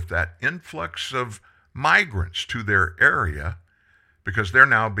deal with that influx of migrants to their area, because they're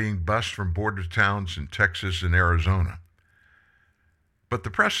now being bused from border towns in Texas and Arizona. But the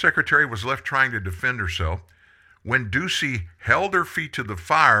press secretary was left trying to defend herself when Doocy held her feet to the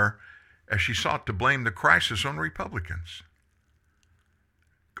fire as she sought to blame the crisis on Republicans.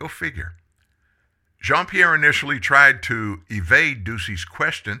 Go figure. Jean-Pierre initially tried to evade Ducey's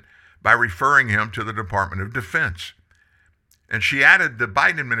question by referring him to the Department of Defense. And she added the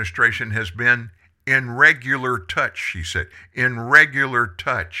Biden administration has been in regular touch, she said, in regular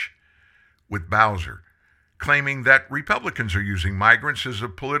touch with Bowser, claiming that Republicans are using migrants as a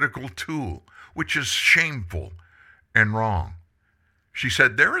political tool, which is shameful and wrong. She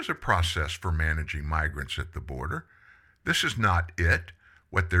said there is a process for managing migrants at the border. This is not it,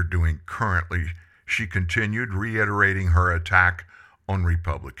 what they're doing currently. She continued, reiterating her attack on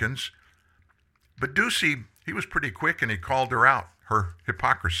Republicans. But Ducey, he was pretty quick and he called her out, her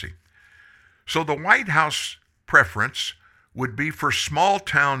hypocrisy. So the White House preference would be for small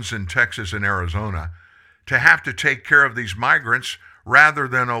towns in Texas and Arizona to have to take care of these migrants rather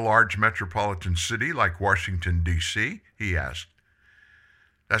than a large metropolitan city like Washington, D.C., he asked.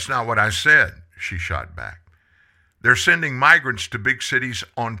 That's not what I said, she shot back. They're sending migrants to big cities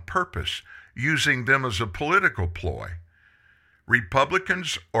on purpose, using them as a political ploy.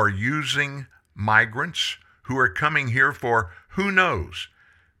 Republicans are using migrants who are coming here for who knows,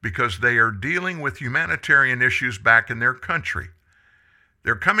 because they are dealing with humanitarian issues back in their country.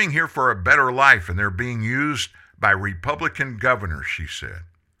 They're coming here for a better life, and they're being used by Republican governors, she said.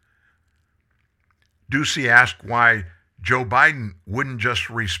 Ducey asked why Joe Biden wouldn't just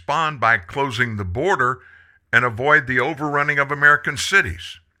respond by closing the border and avoid the overrunning of American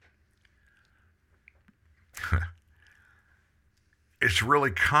cities. It's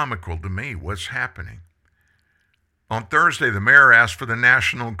really comical to me what's happening. On Thursday, the mayor asked for the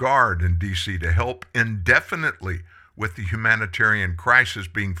National Guard in D.C. to help indefinitely with the humanitarian crisis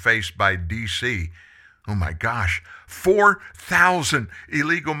being faced by D.C. Oh my gosh, 4,000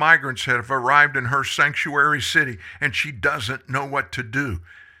 illegal migrants have arrived in her sanctuary city, and she doesn't know what to do.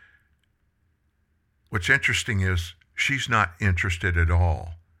 What's interesting is she's not interested at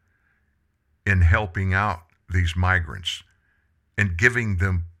all in helping out these migrants and giving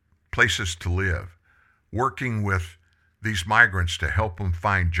them places to live, working with these migrants to help them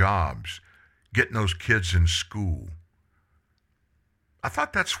find jobs, getting those kids in school. I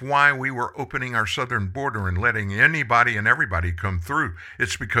thought that's why we were opening our southern border and letting anybody and everybody come through.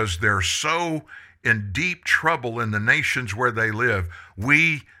 It's because they're so in deep trouble in the nations where they live.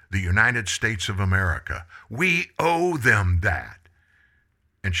 We, the United States of America, we owe them that.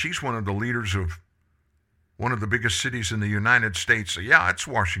 And she's one of the leaders of one of the biggest cities in the United States. Yeah, it's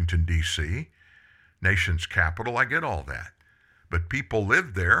Washington, D.C., nation's capital. I get all that. But people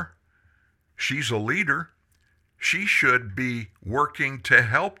live there. She's a leader. She should be working to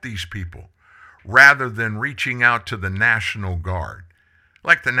help these people rather than reaching out to the National Guard.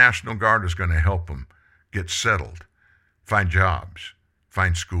 Like the National Guard is going to help them get settled, find jobs,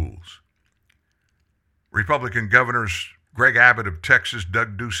 find schools. Republican governors Greg Abbott of Texas,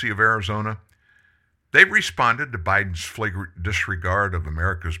 Doug Ducey of Arizona, they responded to Biden's flagrant disregard of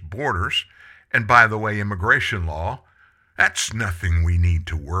America's borders. And by the way, immigration law, that's nothing we need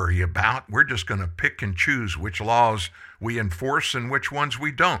to worry about. We're just going to pick and choose which laws we enforce and which ones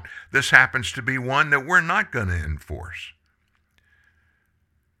we don't. This happens to be one that we're not going to enforce.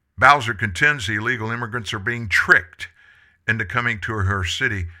 Bowser contends the illegal immigrants are being tricked into coming to her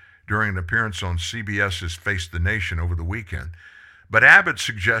city during an appearance on CBS's Face the Nation over the weekend. But Abbott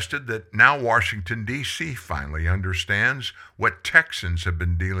suggested that now Washington, D.C. finally understands what Texans have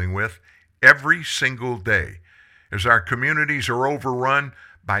been dealing with every single day as our communities are overrun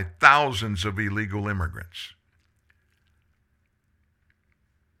by thousands of illegal immigrants.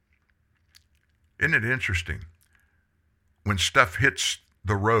 Isn't it interesting? When stuff hits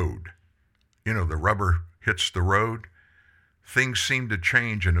the road, the rubber hits the road, things seem to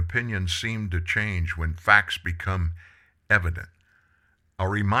change and opinions seem to change when facts become evident. I'll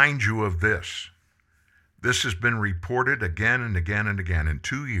remind you of this. This has been reported again and again and again in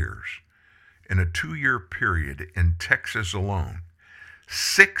 2 years. In a 2-year period in Texas alone,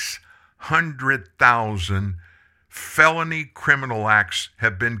 600,000 felony criminal acts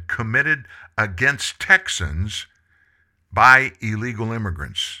have been committed against Texans by illegal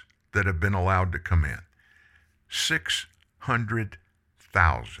immigrants that have been allowed to come in.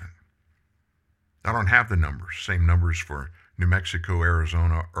 600,000. I don't have the numbers, same numbers for New Mexico,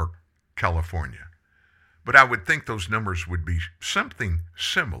 Arizona, or California. But I would think those numbers would be something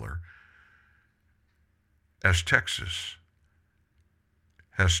similar as Texas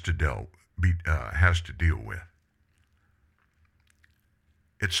has to deal with.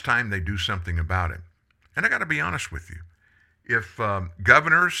 It's time they do something about it. And I got to be honest with you. If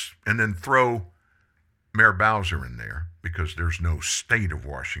governors, and then throw Mayor Bowser in there, because there's no state of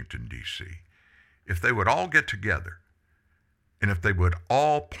Washington, D.C., if they would all get together, and if they would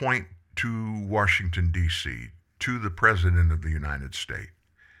all point to Washington, D.C., to the President of the United States,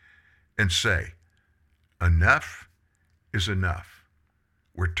 and say, enough is enough.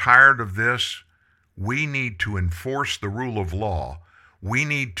 We're tired of this. We need to enforce the rule of law. We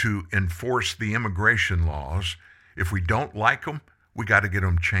need to enforce the immigration laws. If we don't like them, we got to get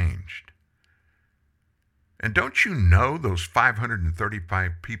them changed. And don't you know those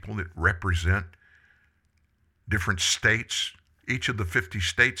 535 people that represent different states? Each of the 50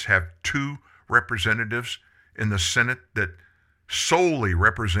 states have 2 representatives in the Senate that solely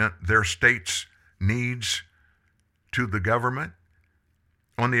represent their state's needs to the government.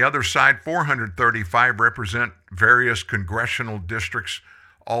 On the other side, 435 represent various congressional districts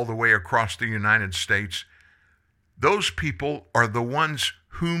all the way across the United States. Those people are the ones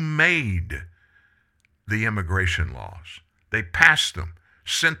who made the immigration laws. They passed them,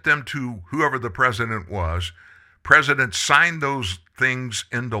 sent them to whoever the president was. President signed those things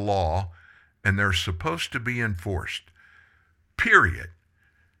into law, and they're supposed to be enforced. Period.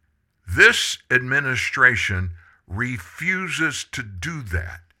 This administration refuses to do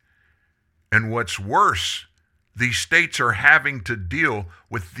that. And what's worse, these states are having to deal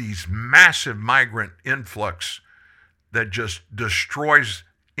with these massive migrant influx that just destroys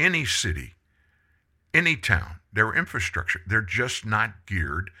any city, any town, their infrastructure. They're just not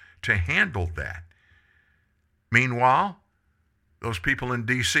geared to handle that. Meanwhile, those people in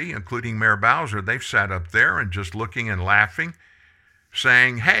D.C., including Mayor Bowser, they've sat up there and just looking and laughing,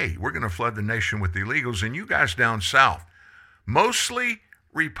 saying, hey, we're going to flood the nation with illegals, and you guys down south, mostly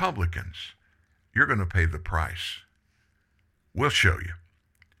Republicans, you're going to pay the price. We'll show you.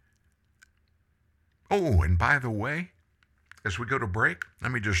 Oh, and by the way, as we go to break,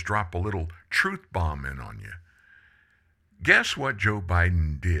 let me just drop a little truth bomb in on you. Guess what Joe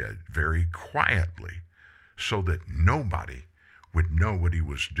Biden did very quietly so that nobody would know what he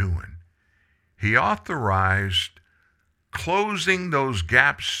was doing? He authorized closing those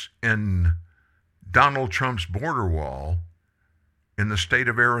gaps in Donald Trump's border wall in the state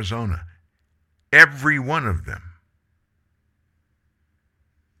of Arizona. Every one of them.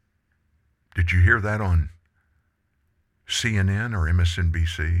 Did you hear that on CNN or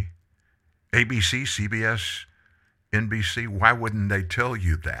MSNBC? ABC, CBS, NBC? Why wouldn't they tell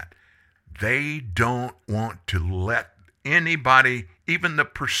you that? They don't want to let anybody, even the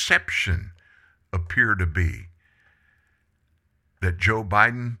perception, appear to be that Joe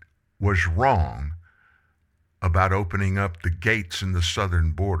Biden was wrong about opening up the gates in the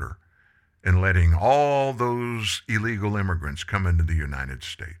southern border and letting all those illegal immigrants come into the United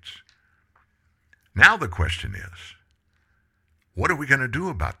States. Now the question is, what are we going to do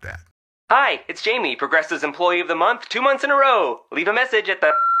about that? Hi, it's Jamie, Progressive's Employee of the Month, 2 months in a row. Leave a message at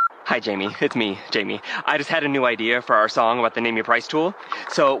the... Hi, Jamie. It's me, Jamie. I just had a new idea for our song about the Name Your Price tool.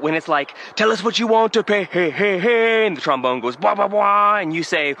 So when it's like, tell us what you want to pay, hey, hey, hey, and the trombone goes, blah, blah, blah, and you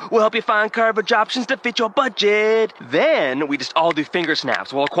say, we'll help you find coverage options to fit your budget. Then we just all do finger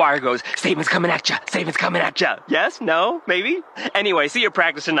snaps while a choir goes, savings coming at ya, savings coming at ya. Yes? No? Maybe? Anyway, see your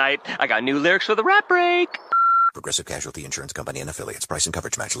practice tonight. I got new lyrics for the rap break. Progressive Casualty Insurance Company and Affiliates. Price and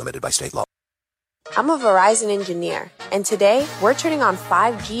coverage match limited by state law. I'm a Verizon engineer, and today we're turning on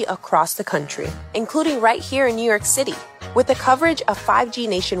 5G across the country, including right here in New York City. With the coverage of 5G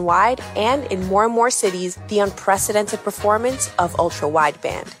nationwide and in more and more cities, the unprecedented performance of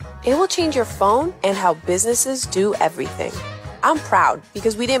ultra-wideband. It will change your phone and how businesses do everything. I'm proud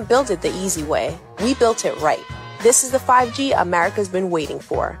because we didn't build it the easy way. We built it right. This is the 5G America's been waiting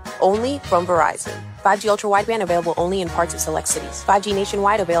for, only from Verizon. 5G ultra-wideband available only in parts of select cities. 5G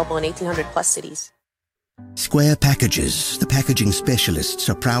nationwide available in 1,800 plus cities. Square Packages, the packaging specialists,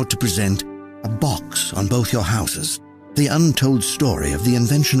 are proud to present a box on both your houses. The untold story of the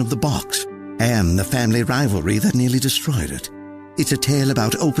invention of the box and the family rivalry that nearly destroyed it. It's a tale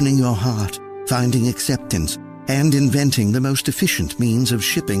about opening your heart, finding acceptance, and inventing the most efficient means of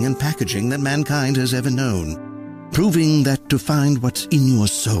shipping and packaging that mankind has ever known. Proving that to find what's in your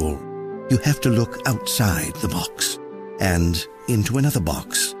soul, you have to look outside the box and into another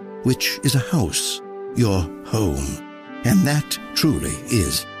box, which is a house, your home. And that truly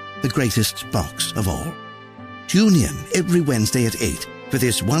is the greatest box of all. Tune in every Wednesday at 8 for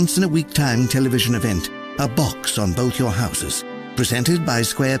this once-in-a-week time television event, A Box on Both Your Houses, presented by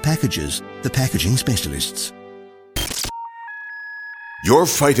Square Packages, the packaging specialists. You're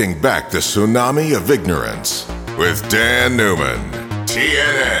fighting back the tsunami of ignorance with Dan Newman,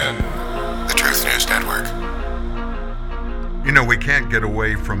 TNN, the Truth News Network. You know, we can't get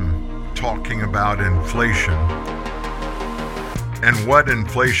away from talking about inflation and what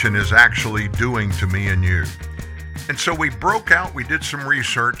inflation is actually doing to me and you. And so we did some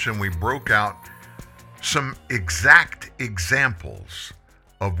research, and we broke out some exact examples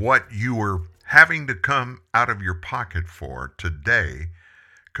of what you were having to come out of your pocket for today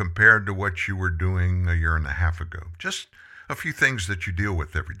compared to what you were doing a year and a half ago. Just a few things that you deal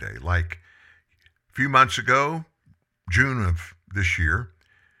with every day. Like a few months ago, June of this year,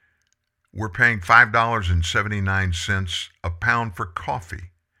 we're paying $5.79 a pound for coffee.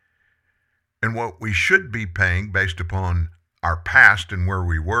 And what we should be paying based upon our past and where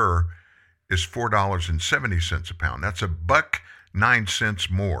we were is $4.70 a pound. That's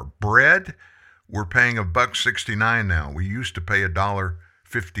 $1.09 more. Bread, we're paying $1.69 now. We used to pay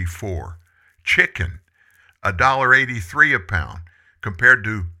 $1.54. Chicken, $1.83 a pound compared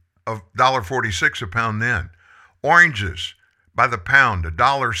to $1.46 a pound then. Oranges by the pound,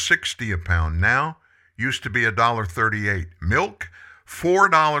 $1.60 a pound now, used to be $1.38. Milk,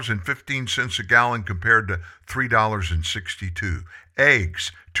 $4.15 a gallon compared to $3.62.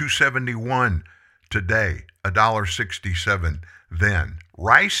 Eggs, $2.71 today, $1.67 then.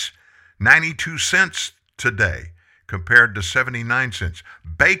 Rice, 92 cents today compared to 79 cents.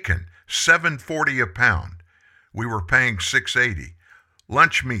 Bacon, $7.40 a pound. We were paying $6.80.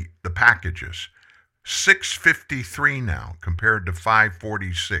 Lunch meat, the packages, $6.53 now compared to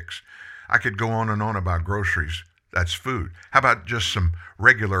 $5.46. I could go on and on about groceries. That's food. How about just some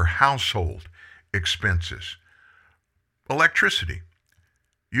regular household expenses? Electricity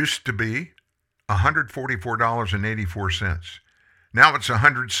used to be $144.84. Now it's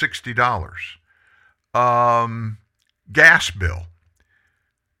 $160. Gas bill,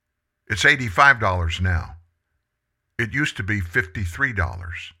 it's $85 now. It used to be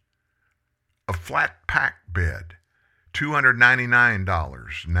 $53. A flat pack bed,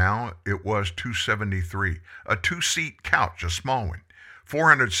 $299. Now it was $273. A two-seat couch, a small one,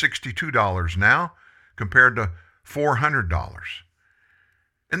 $462 now compared to $400.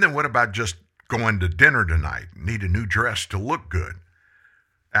 And then what about just going to dinner tonight? Need a new dress to look good.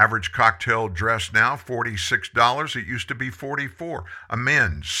 Average cocktail dress now, $46. It used to be $44. A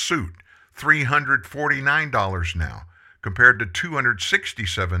men's suit, $349 now compared to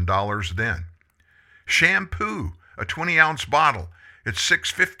 $267 then. Shampoo, a 20-ounce bottle, it's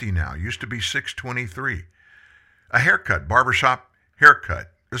 $6.50 now. Used to be $6.23. A haircut, barbershop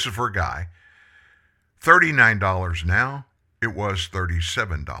haircut, this is for a guy, $39 now. It was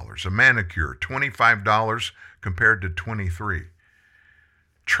 $37. A manicure, $25 compared to $23.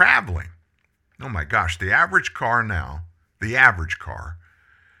 Traveling, oh my gosh, the average car now,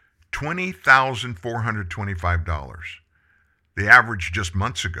 $20,425. The average just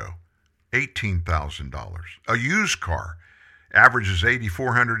months ago, $18,000. A used car averages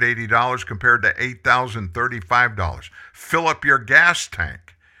 $8,480 compared to $8,035. Fill up your gas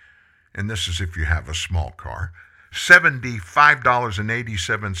tank, and this is if you have a small car,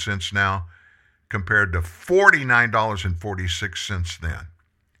 $75.87 now compared to $49.46 then.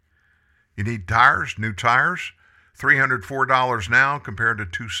 You need tires, new tires, $304 now compared to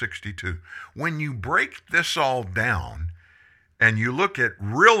 $262. When you break this all down and you look at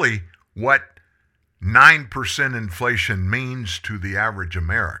really what 9% inflation means to the average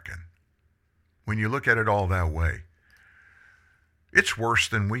American, when you look at it all that way, it's worse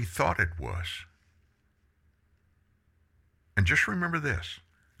than we thought it was. And just remember this,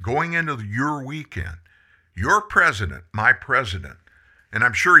 going into your weekend, your president, my president, and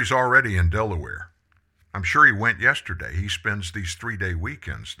I'm sure he's already in Delaware. I'm sure he went yesterday. He spends these 3-day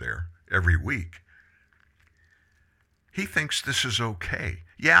weekends there every week. He thinks this is okay.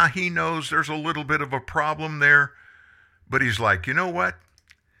 Yeah, he knows there's a little bit of a problem there, but he's like, you know what?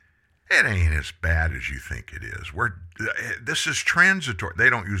 It ain't as bad as you think it is. This is transitory. They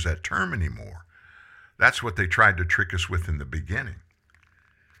don't use that term anymore. That's what they tried to trick us with in the beginning.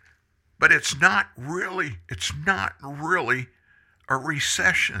 But it's not really a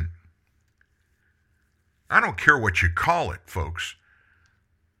recession. I don't care what you call it, folks.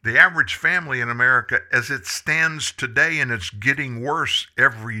 The average family in America, as it stands today, and it's getting worse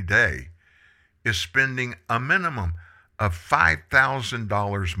every day, is spending a minimum of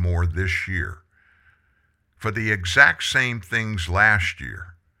 $5,000 more this year for the exact same things last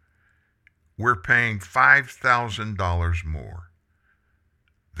year. We're paying $5,000 more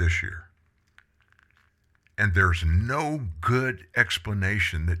this year. And there's no good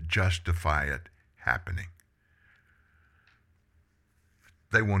explanation that justify it happening.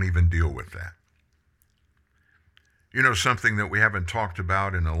 They won't even deal with that. You know, something that we haven't talked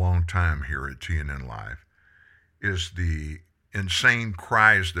about in a long time here at TNN Live is the insane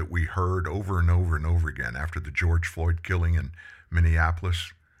cries that we heard over and over and over again after the George Floyd killing in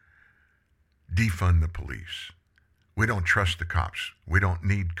Minneapolis. Defund the police. We don't trust the cops. We don't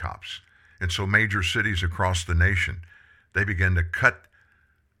need cops. And so major cities across the nation, they begin to cut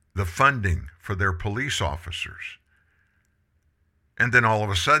the funding for their police officers. And then all of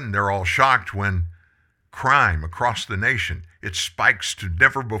a sudden, they're all shocked when crime across the nation, it spikes to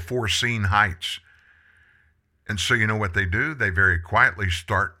never-before-seen heights. And so you know what they do? They very quietly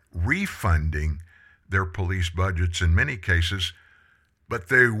start refunding their police budgets in many cases, but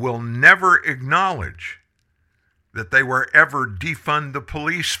they will never acknowledge that they were ever defund the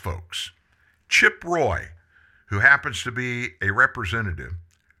police folks. Chip Roy, who happens to be a representative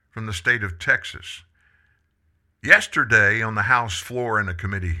from the state of Texas, yesterday on the House floor in a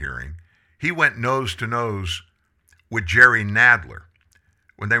committee hearing, he went nose to nose with Jerry Nadler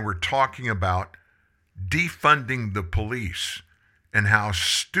when they were talking about defunding the police and how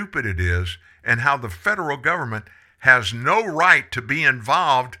stupid it is and how the federal government has no right to be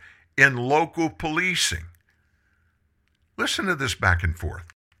involved in local policing. Listen to this back and forth.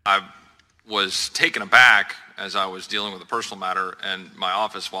 I was taken aback as I was dealing with a personal matter in my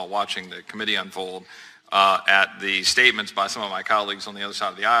office while watching the committee unfold at the statements by some of my colleagues on the other side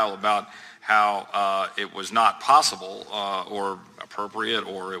of the aisle about how it was not possible or appropriate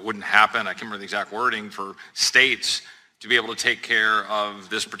or it wouldn't happen, I can't remember the exact wording, for states to be able to take care of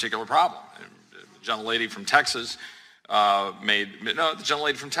this particular problem. The gentlelady from Texas the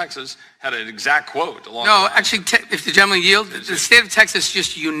gentlelady from Texas had an exact quote. Actually, if the gentleman yield, the state of Texas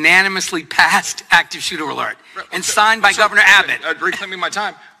just unanimously passed active shooter alert and signed by Governor Abbott. Reclaiming my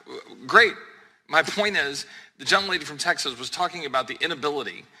time. Great. My point is, the gentlelady from Texas was talking about the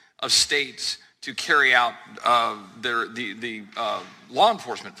inability of states to carry out the law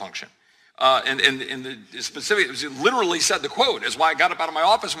enforcement function. And the specific, as you literally said the quote, is why I got up out of my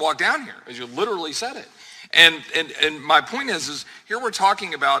office and walked down here, as you literally said it. And my point is here we're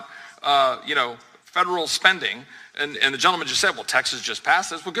talking about, federal spending, and the gentleman just said, well, Texas just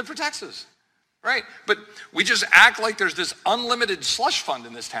passed this. Well, good for Texas, right? But we just act like there's this unlimited slush fund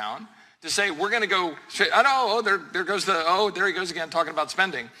in this town to say we're going to go, there he goes again talking about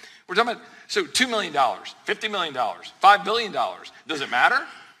spending. We're talking about, so $2 million, $50 million, $5 billion. Does it matter?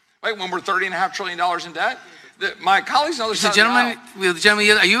 Right, when we're $30.5 trillion in debt? My colleagues on the other side of the aisle,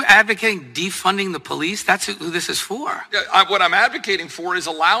 are you advocating defunding the police? That's who this is for. What I'm advocating for is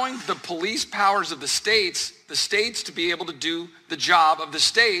allowing the police powers of the states to be able to do the job of the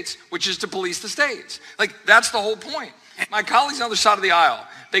states, which is to police the states. Like, that's the whole point. My colleagues on the other side of the aisle,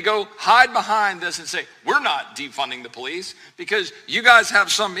 they go hide behind this and say, we're not defunding the police because you guys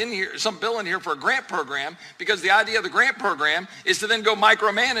have some bill in here for a grant program, because the idea of the grant program is to then go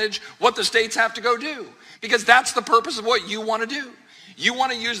micromanage what the states have to go do. Because that's the purpose of what you want to do. You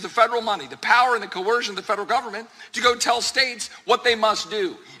want to use the federal money, the power and the coercion of the federal government to go tell states what they must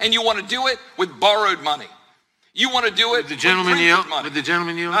do. And you want to do it with borrowed money. You want to do it with printed money. Would the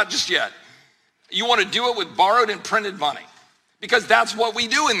gentleman yield? Not just yet. You want to do it with borrowed and printed money. Because that's what we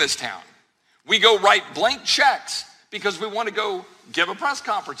do in this town. We go write blank checks because we want to go give a press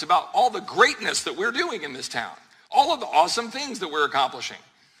conference about all the greatness that we're doing in this town. All of the awesome things that we're accomplishing.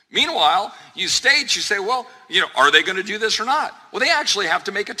 Meanwhile, you states, you say, well, are they going to do this or not? Well, they actually have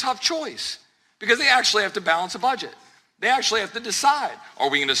to make a tough choice because they actually have to balance a budget. They actually have to decide, are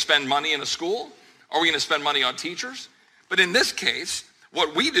we going to spend money in a school? Are we going to spend money on teachers? But in this case,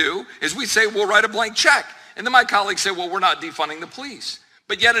 what we do is we say, we'll write a blank check. And then my colleagues say, well, we're not defunding the police.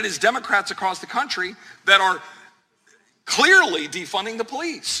 But yet it is Democrats across the country that are clearly defunding the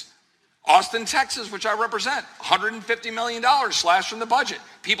police. Austin, Texas, which I represent, $150 million slashed from the budget.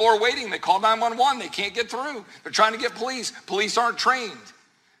 People are waiting. They call 911. They can't get through. They're trying to get police. Police aren't trained.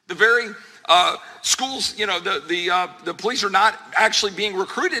 The very schools, the police are not actually being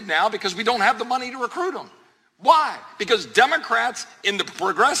recruited now because we don't have the money to recruit them. Why? Because Democrats in the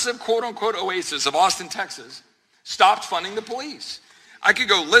progressive, quote-unquote, oasis of Austin, Texas, stopped funding the police. I could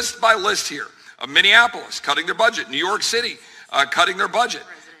go list by list here. Minneapolis, cutting their budget. New York City, cutting their budget.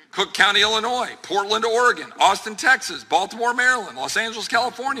 Cook County, Illinois, Portland, Oregon, Austin, Texas, Baltimore, Maryland, Los Angeles,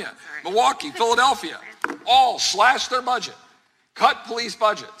 California, Milwaukee, Philadelphia, all slashed their budget, cut police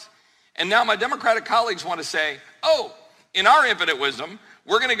budgets. And now my Democratic colleagues want to say, oh, in our infinite wisdom,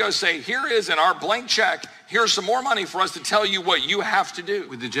 we're going to go say, here is in our blank check, here's some more money for us to tell you what you have to do.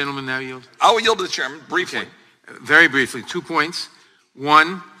 Would the gentleman now yield? I will yield to the chairman briefly. Okay. Very briefly, 2 points.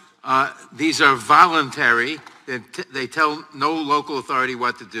 One, these are voluntary. They tell no local authority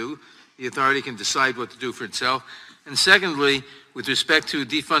what to do. The authority can decide what to do for itself. And secondly, with respect to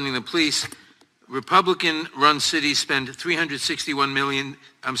defunding the police, Republican-run cities spend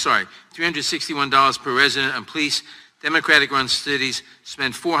 $361 per resident on police. Democratic-run cities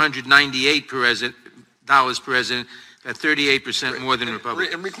spend $498 per resident president. At 38% more than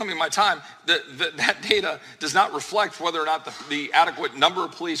Republicans. In reclaiming my time, that data does not reflect whether or not the adequate number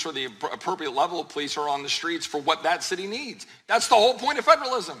of police or the appropriate level of police are on the streets for what that city needs. That's the whole point of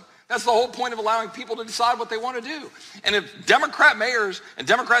federalism. That's the whole point of allowing people to decide what they want to do. And if Democrat mayors and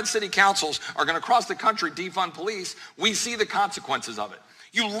Democrat city councils are going to across the country defund police, we see the consequences of it.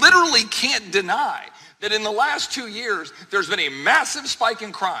 You literally can't deny that in the last 2 years, there's been a massive spike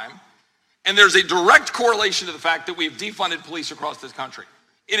in crime. And there's a direct correlation to the fact that we've defunded police across this country.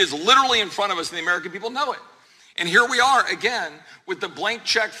 It is literally in front of us, and the American people know it. And here we are again with the blank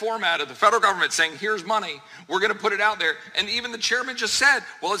check format of the federal government saying, here's money, we're going to put it out there. And even the chairman just said,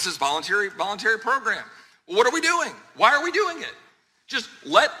 well, it's this voluntary program. Well, what are we doing? Why are we doing it? Just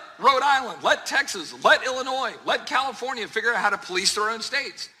let Rhode Island, let Texas, let Illinois, let California figure out how to police their own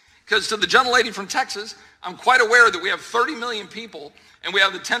states. Because to the gentlelady from Texas, I'm quite aware that we have 30 million people and we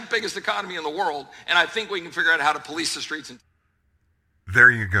have the 10th biggest economy in the world, and I think we can figure out how to police the streets. There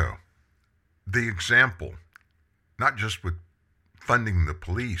you go. The example, not just with funding the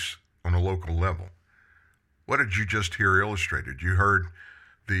police on a local level. What did you just hear illustrated? You heard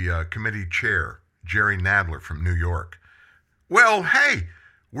the committee chair, Jerry Nadler from New York. Well, hey,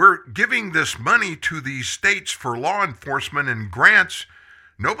 we're giving this money to these states for law enforcement and grants.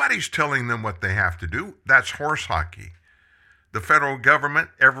 Nobody's telling them what they have to do. That's horse hockey. The federal government,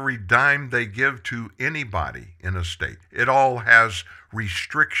 every dime they give to anybody in a state, it all has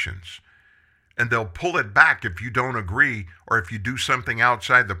restrictions. And they'll pull it back if you don't agree or if you do something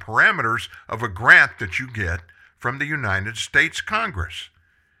outside the parameters of a grant that you get from the United States Congress.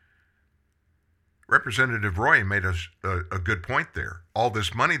 Representative Roy made a good point there. All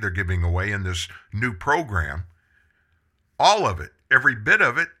this money they're giving away in this new program, all of it, every bit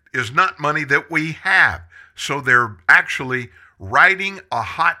of it, is not money that we have. So they're actually writing a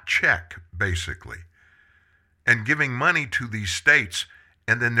hot check, basically, and giving money to these states,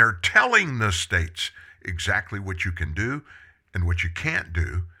 and then they're telling the states exactly what you can do and what you can't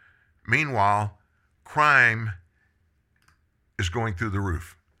do. Meanwhile, crime is going through the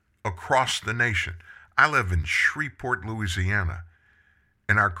roof across the nation. I live in Shreveport, Louisiana,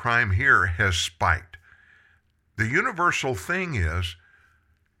 and our crime here has spiked. The universal thing is,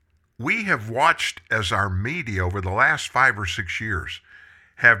 we have watched as our media over the last 5 or 6 years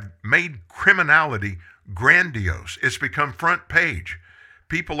have made criminality grandiose. It's become front page.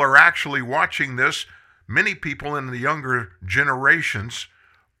 People are actually watching this. Many people in the younger generations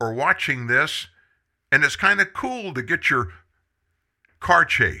are watching this, and it's kind of cool to get your car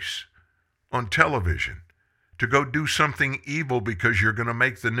chase on television, to go do something evil because you're going to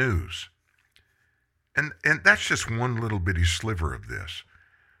make the news. And that's just one little bitty sliver of this.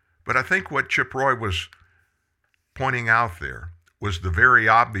 But I think what Chip Roy was pointing out there was the very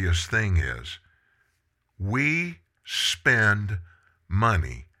obvious thing is we spend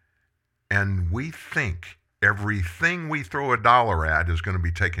money and we think everything we throw a dollar at is going to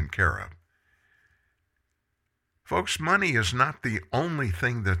be taken care of. Folks, money is not the only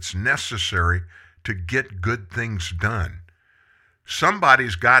thing that's necessary to get good things done.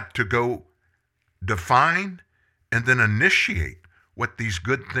 Somebody's got to go define and then initiate what these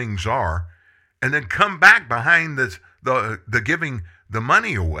good things are, and then come back behind the giving the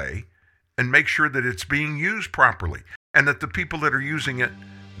money away and make sure that it's being used properly, and that the people that are using it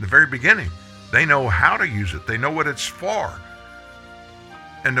in the very beginning, they know how to use it, they know what it's for,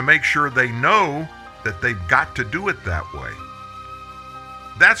 and to make sure they know that they've got to do it that way.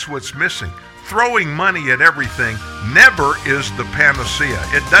 That's what's missing. Throwing money at everything never is the panacea.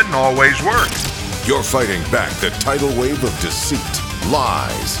 It doesn't always work. You're fighting back the tidal wave of deceit,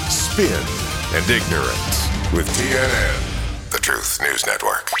 lies, spin, and ignorance with TNN, the Truth News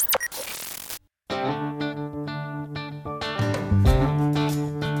Network.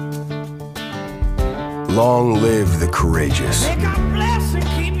 Long live the courageous,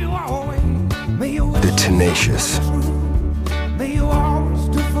 the tenacious,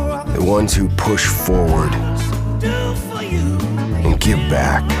 the ones who push forward and give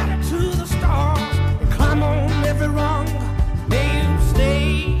back.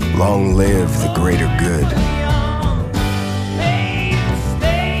 Long live the greater good,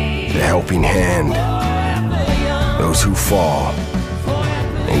 the helping hand, those who fall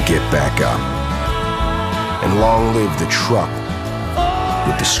and get back up. And long live the truck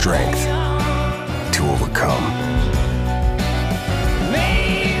with the strength to overcome,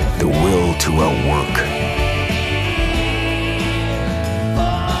 the will to outwork,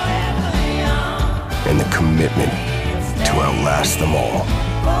 and the commitment to outlast them all.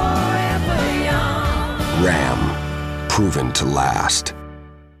 Ram, proven to last.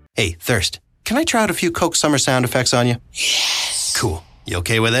 Hey, Thirst, can I try out a few Coke summer sound effects on you? Yes. Cool. You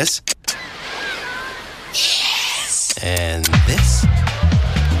okay with this? Yes. And this?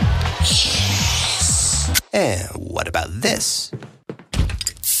 Yes. And what about this?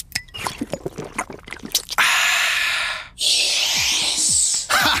 Yes.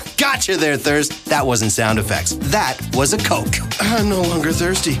 Ha! Gotcha there, Thirst. That wasn't sound effects. That was a Coke. I'm no longer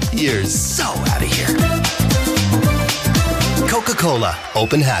thirsty. You're so out of here. Coca-Cola.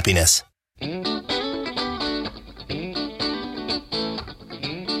 Open happiness.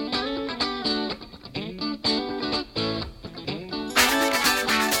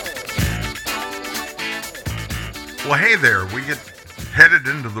 Well, hey there. We get headed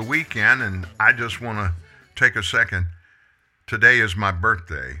into the weekend, and I just want to take a second. Today is my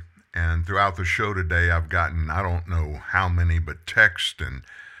birthday, and throughout the show today, I've gotten, I don't know how many, but text and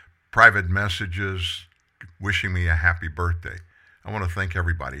private messages wishing me a happy birthday. I want to thank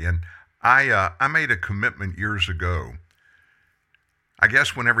everybody. And I made a commitment years ago. I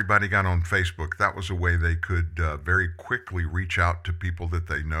guess when everybody got on Facebook, that was a way they could very quickly reach out to people that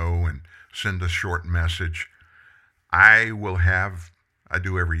they know and send a short message. I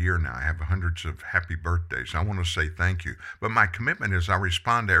do every year now. I have hundreds of happy birthdays. I want to say thank you. But my commitment is I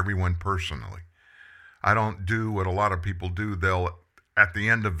respond to everyone personally. I don't do what a lot of people do. They'll, at the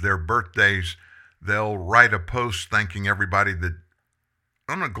end of their birthdays, they'll write a post thanking everybody that,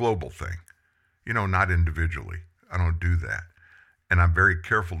 on a global thing, not individually. I don't do that. And I'm very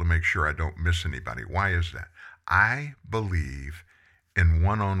careful to make sure I don't miss anybody. Why is that? I believe in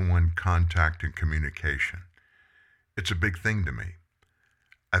one-on-one contact and communication. It's a big thing to me.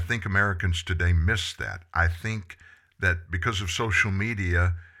 I think Americans today miss that. I think that because of social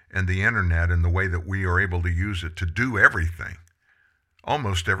media and the internet and the way that we are able to use it to do everything,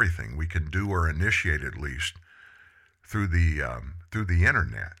 almost everything we can do or initiate at least through the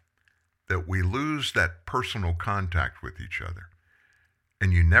internet, that we lose that personal contact with each other.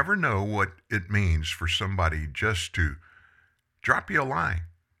 And you never know what it means for somebody just to drop you a line,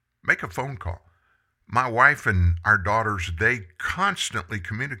 make a phone call. My wife and our daughters, they constantly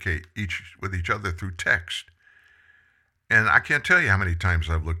communicate with each other through text. And I can't tell you how many times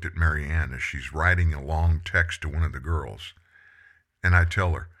I've looked at Mary Ann as she's writing a long text to one of the girls. And I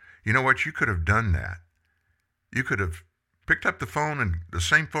tell her, you know what, you could have done that. You could have picked up the phone, and the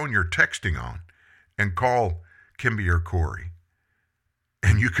same phone you're texting on, and call Kimby or Corey.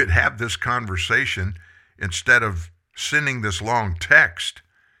 And you could have this conversation instead of sending this long text.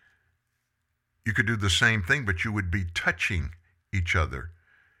 You could do the same thing, but you would be touching each other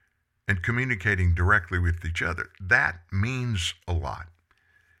and communicating directly with each other. That means a lot.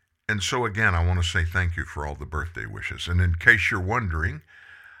 And so again, I want to say thank you for all the birthday wishes. And in case you're wondering,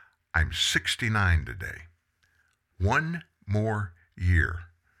 I'm 69 today. One more year,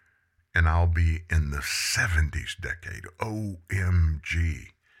 and I'll be in the 70s decade.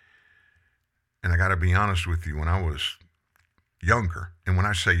 OMG. And I got to be honest with you, when I was younger, and when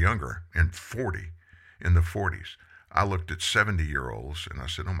I say younger, in the 40s, I looked at 70-year-olds and I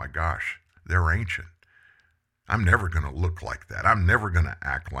said, oh my gosh, they're ancient. I'm never going to look like that. I'm never going to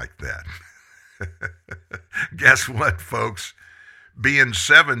act like that. Guess what, folks? Being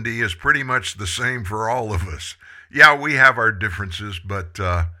 70 is pretty much the same for all of us. Yeah, we have our differences, but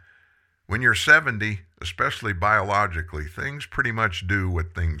when you're 70, especially biologically, things pretty much do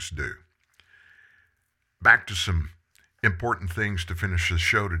what things do. Back to some important things to finish the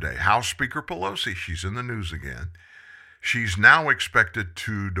show today. House Speaker Pelosi, she's in the news again. She's now expected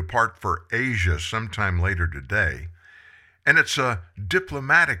to depart for Asia sometime later today, and it's a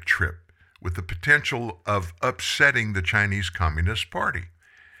diplomatic trip with the potential of upsetting the Chinese Communist Party.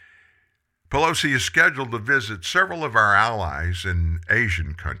 Pelosi is scheduled to visit several of our allies in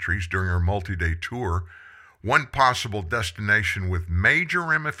Asian countries during her multi-day tour. One possible destination with major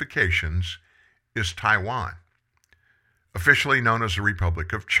ramifications is Taiwan, officially known as the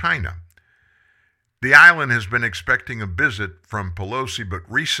Republic of China. The island has been expecting a visit from Pelosi, but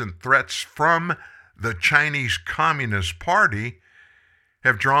recent threats from the Chinese Communist Party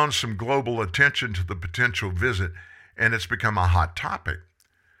have drawn some global attention to the potential visit, and it's become a hot topic.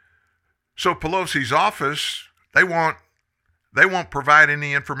 So Pelosi's office, they won't provide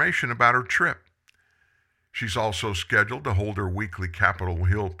any information about her trip. She's also scheduled to hold her weekly Capitol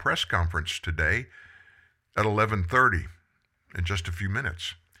Hill press conference today at 11:30 in just a few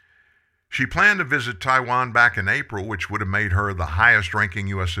minutes. She planned to visit Taiwan back in April, which would have made her the highest-ranking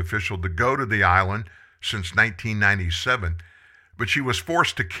U.S. official to go to the island since 1997, but she was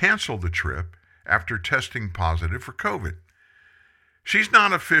forced to cancel the trip after testing positive for COVID. She's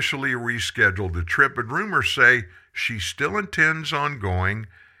not officially rescheduled the trip, but rumors say she still intends on going.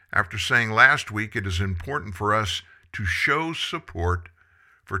 after saying last week it is important for us to show support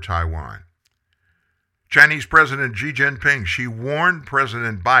for Taiwan. Chinese President Xi Jinping, she warned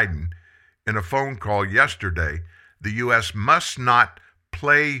President Biden in a phone call yesterday the U.S. must not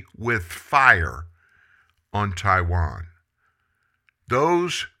play with fire on Taiwan.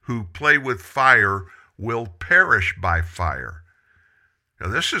 Those who play with fire will perish by fire. Now,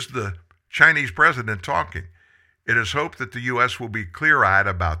 this is the Chinese president talking. It is hoped that the U.S. will be clear-eyed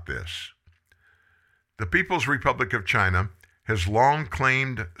about this. The People's Republic of China has long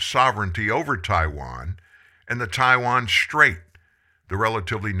claimed sovereignty over Taiwan and the Taiwan Strait, the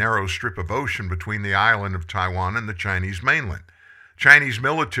relatively narrow strip of ocean between the island of Taiwan and the Chinese mainland. Chinese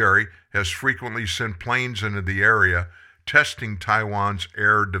military has frequently sent planes into the area testing Taiwan's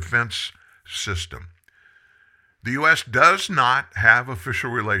air defense system. The U.S. does not have official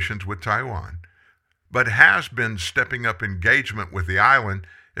relations with Taiwan, but has been stepping up engagement with the island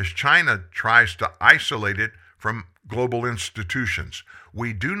as China tries to isolate it from global institutions.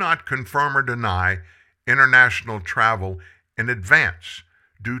 We do not confirm or deny international travel in advance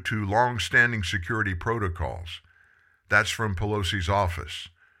due to long-standing security protocols. That's from Pelosi's office.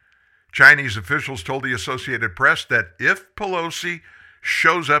 Chinese officials told the Associated Press that if Pelosi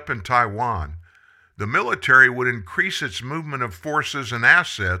shows up in Taiwan, the military would increase its movement of forces and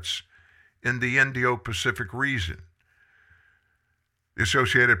assets in the Indo-Pacific region. The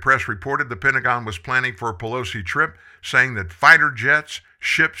Associated Press reported the Pentagon was planning for a Pelosi trip, saying that fighter jets,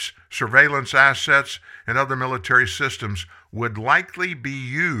 ships, surveillance assets, and other military systems would likely be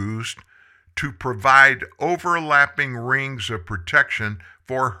used to provide overlapping rings of protection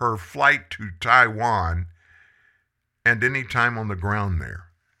for her flight to Taiwan and any time on the ground there.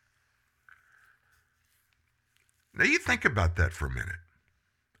 Now you think about that for a minute.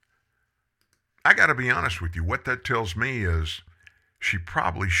 I got to be honest with you. What that tells me is she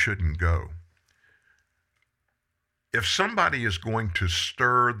probably shouldn't go. If somebody is going to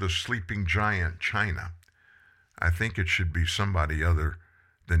stir the sleeping giant China, I think it should be somebody other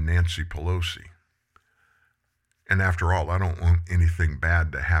than Nancy Pelosi. And after all, I don't want anything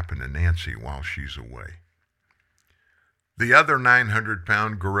bad to happen to Nancy while she's away. The other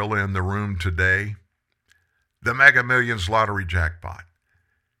 900-pound gorilla in the room today, the Mega Millions lottery jackpot.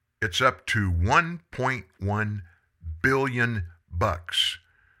 It's up to $1.1 billion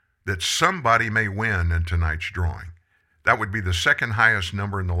that somebody may win in tonight's drawing. That would be the second highest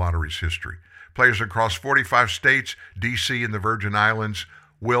number in the lottery's history. Players across 45 states, D.C., and the Virgin Islands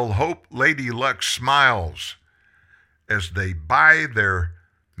will hope Lady Luck smiles as they buy their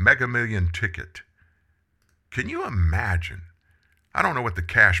Mega Million ticket. Can you imagine? I don't know what the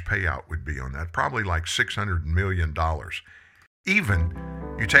cash payout would be on that. Probably like $600 million. Even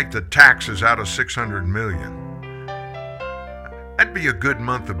you take the taxes out of $600 million. That'd be a good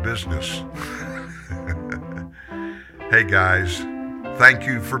month of business. Hey guys, thank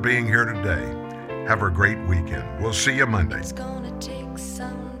you for being here today. Have a great weekend. We'll see you Monday. It's gonna take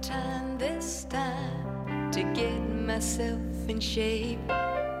some time this time to get myself in shape.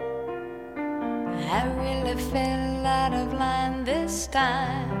 I really fell out of line this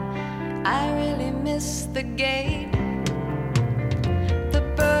time. I really missed the gate. The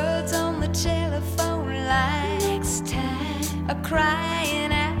birds on the telephone likes time are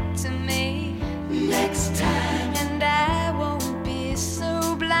crying out to me. Next time, and I won't be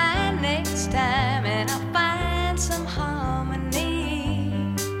so blind next time, and I'll find some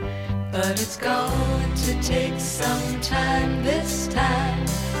harmony. But it's going to take some time this time,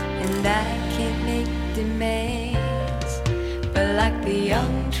 and I can't make demands. But like the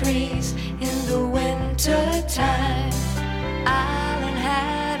young trees in the winter time, I'll learn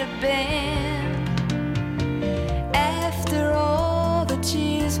how to bend. After all the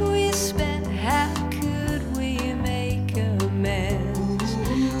tears we spent, how could we make amends?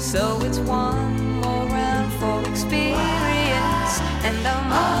 So it's one more round for experience, and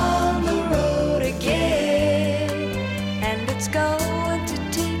I'm on the road again. And it's going to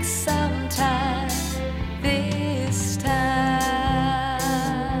take some time this time,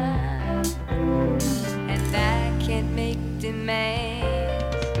 and I can't make demands.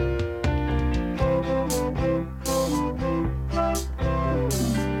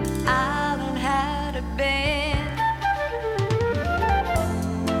 I'll learn how to bend.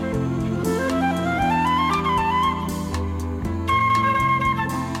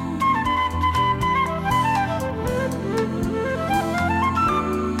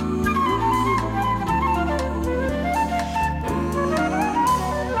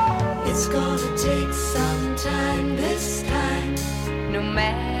 It's gonna take some time this time, no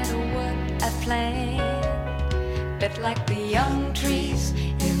matter what I plan. But like the young trees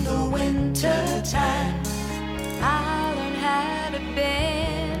in the the winter time. I learned how to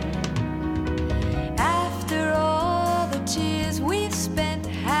bend. After all the tears we've spent,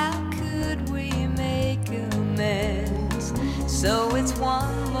 how could we make amends? So it's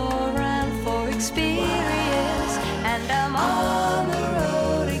one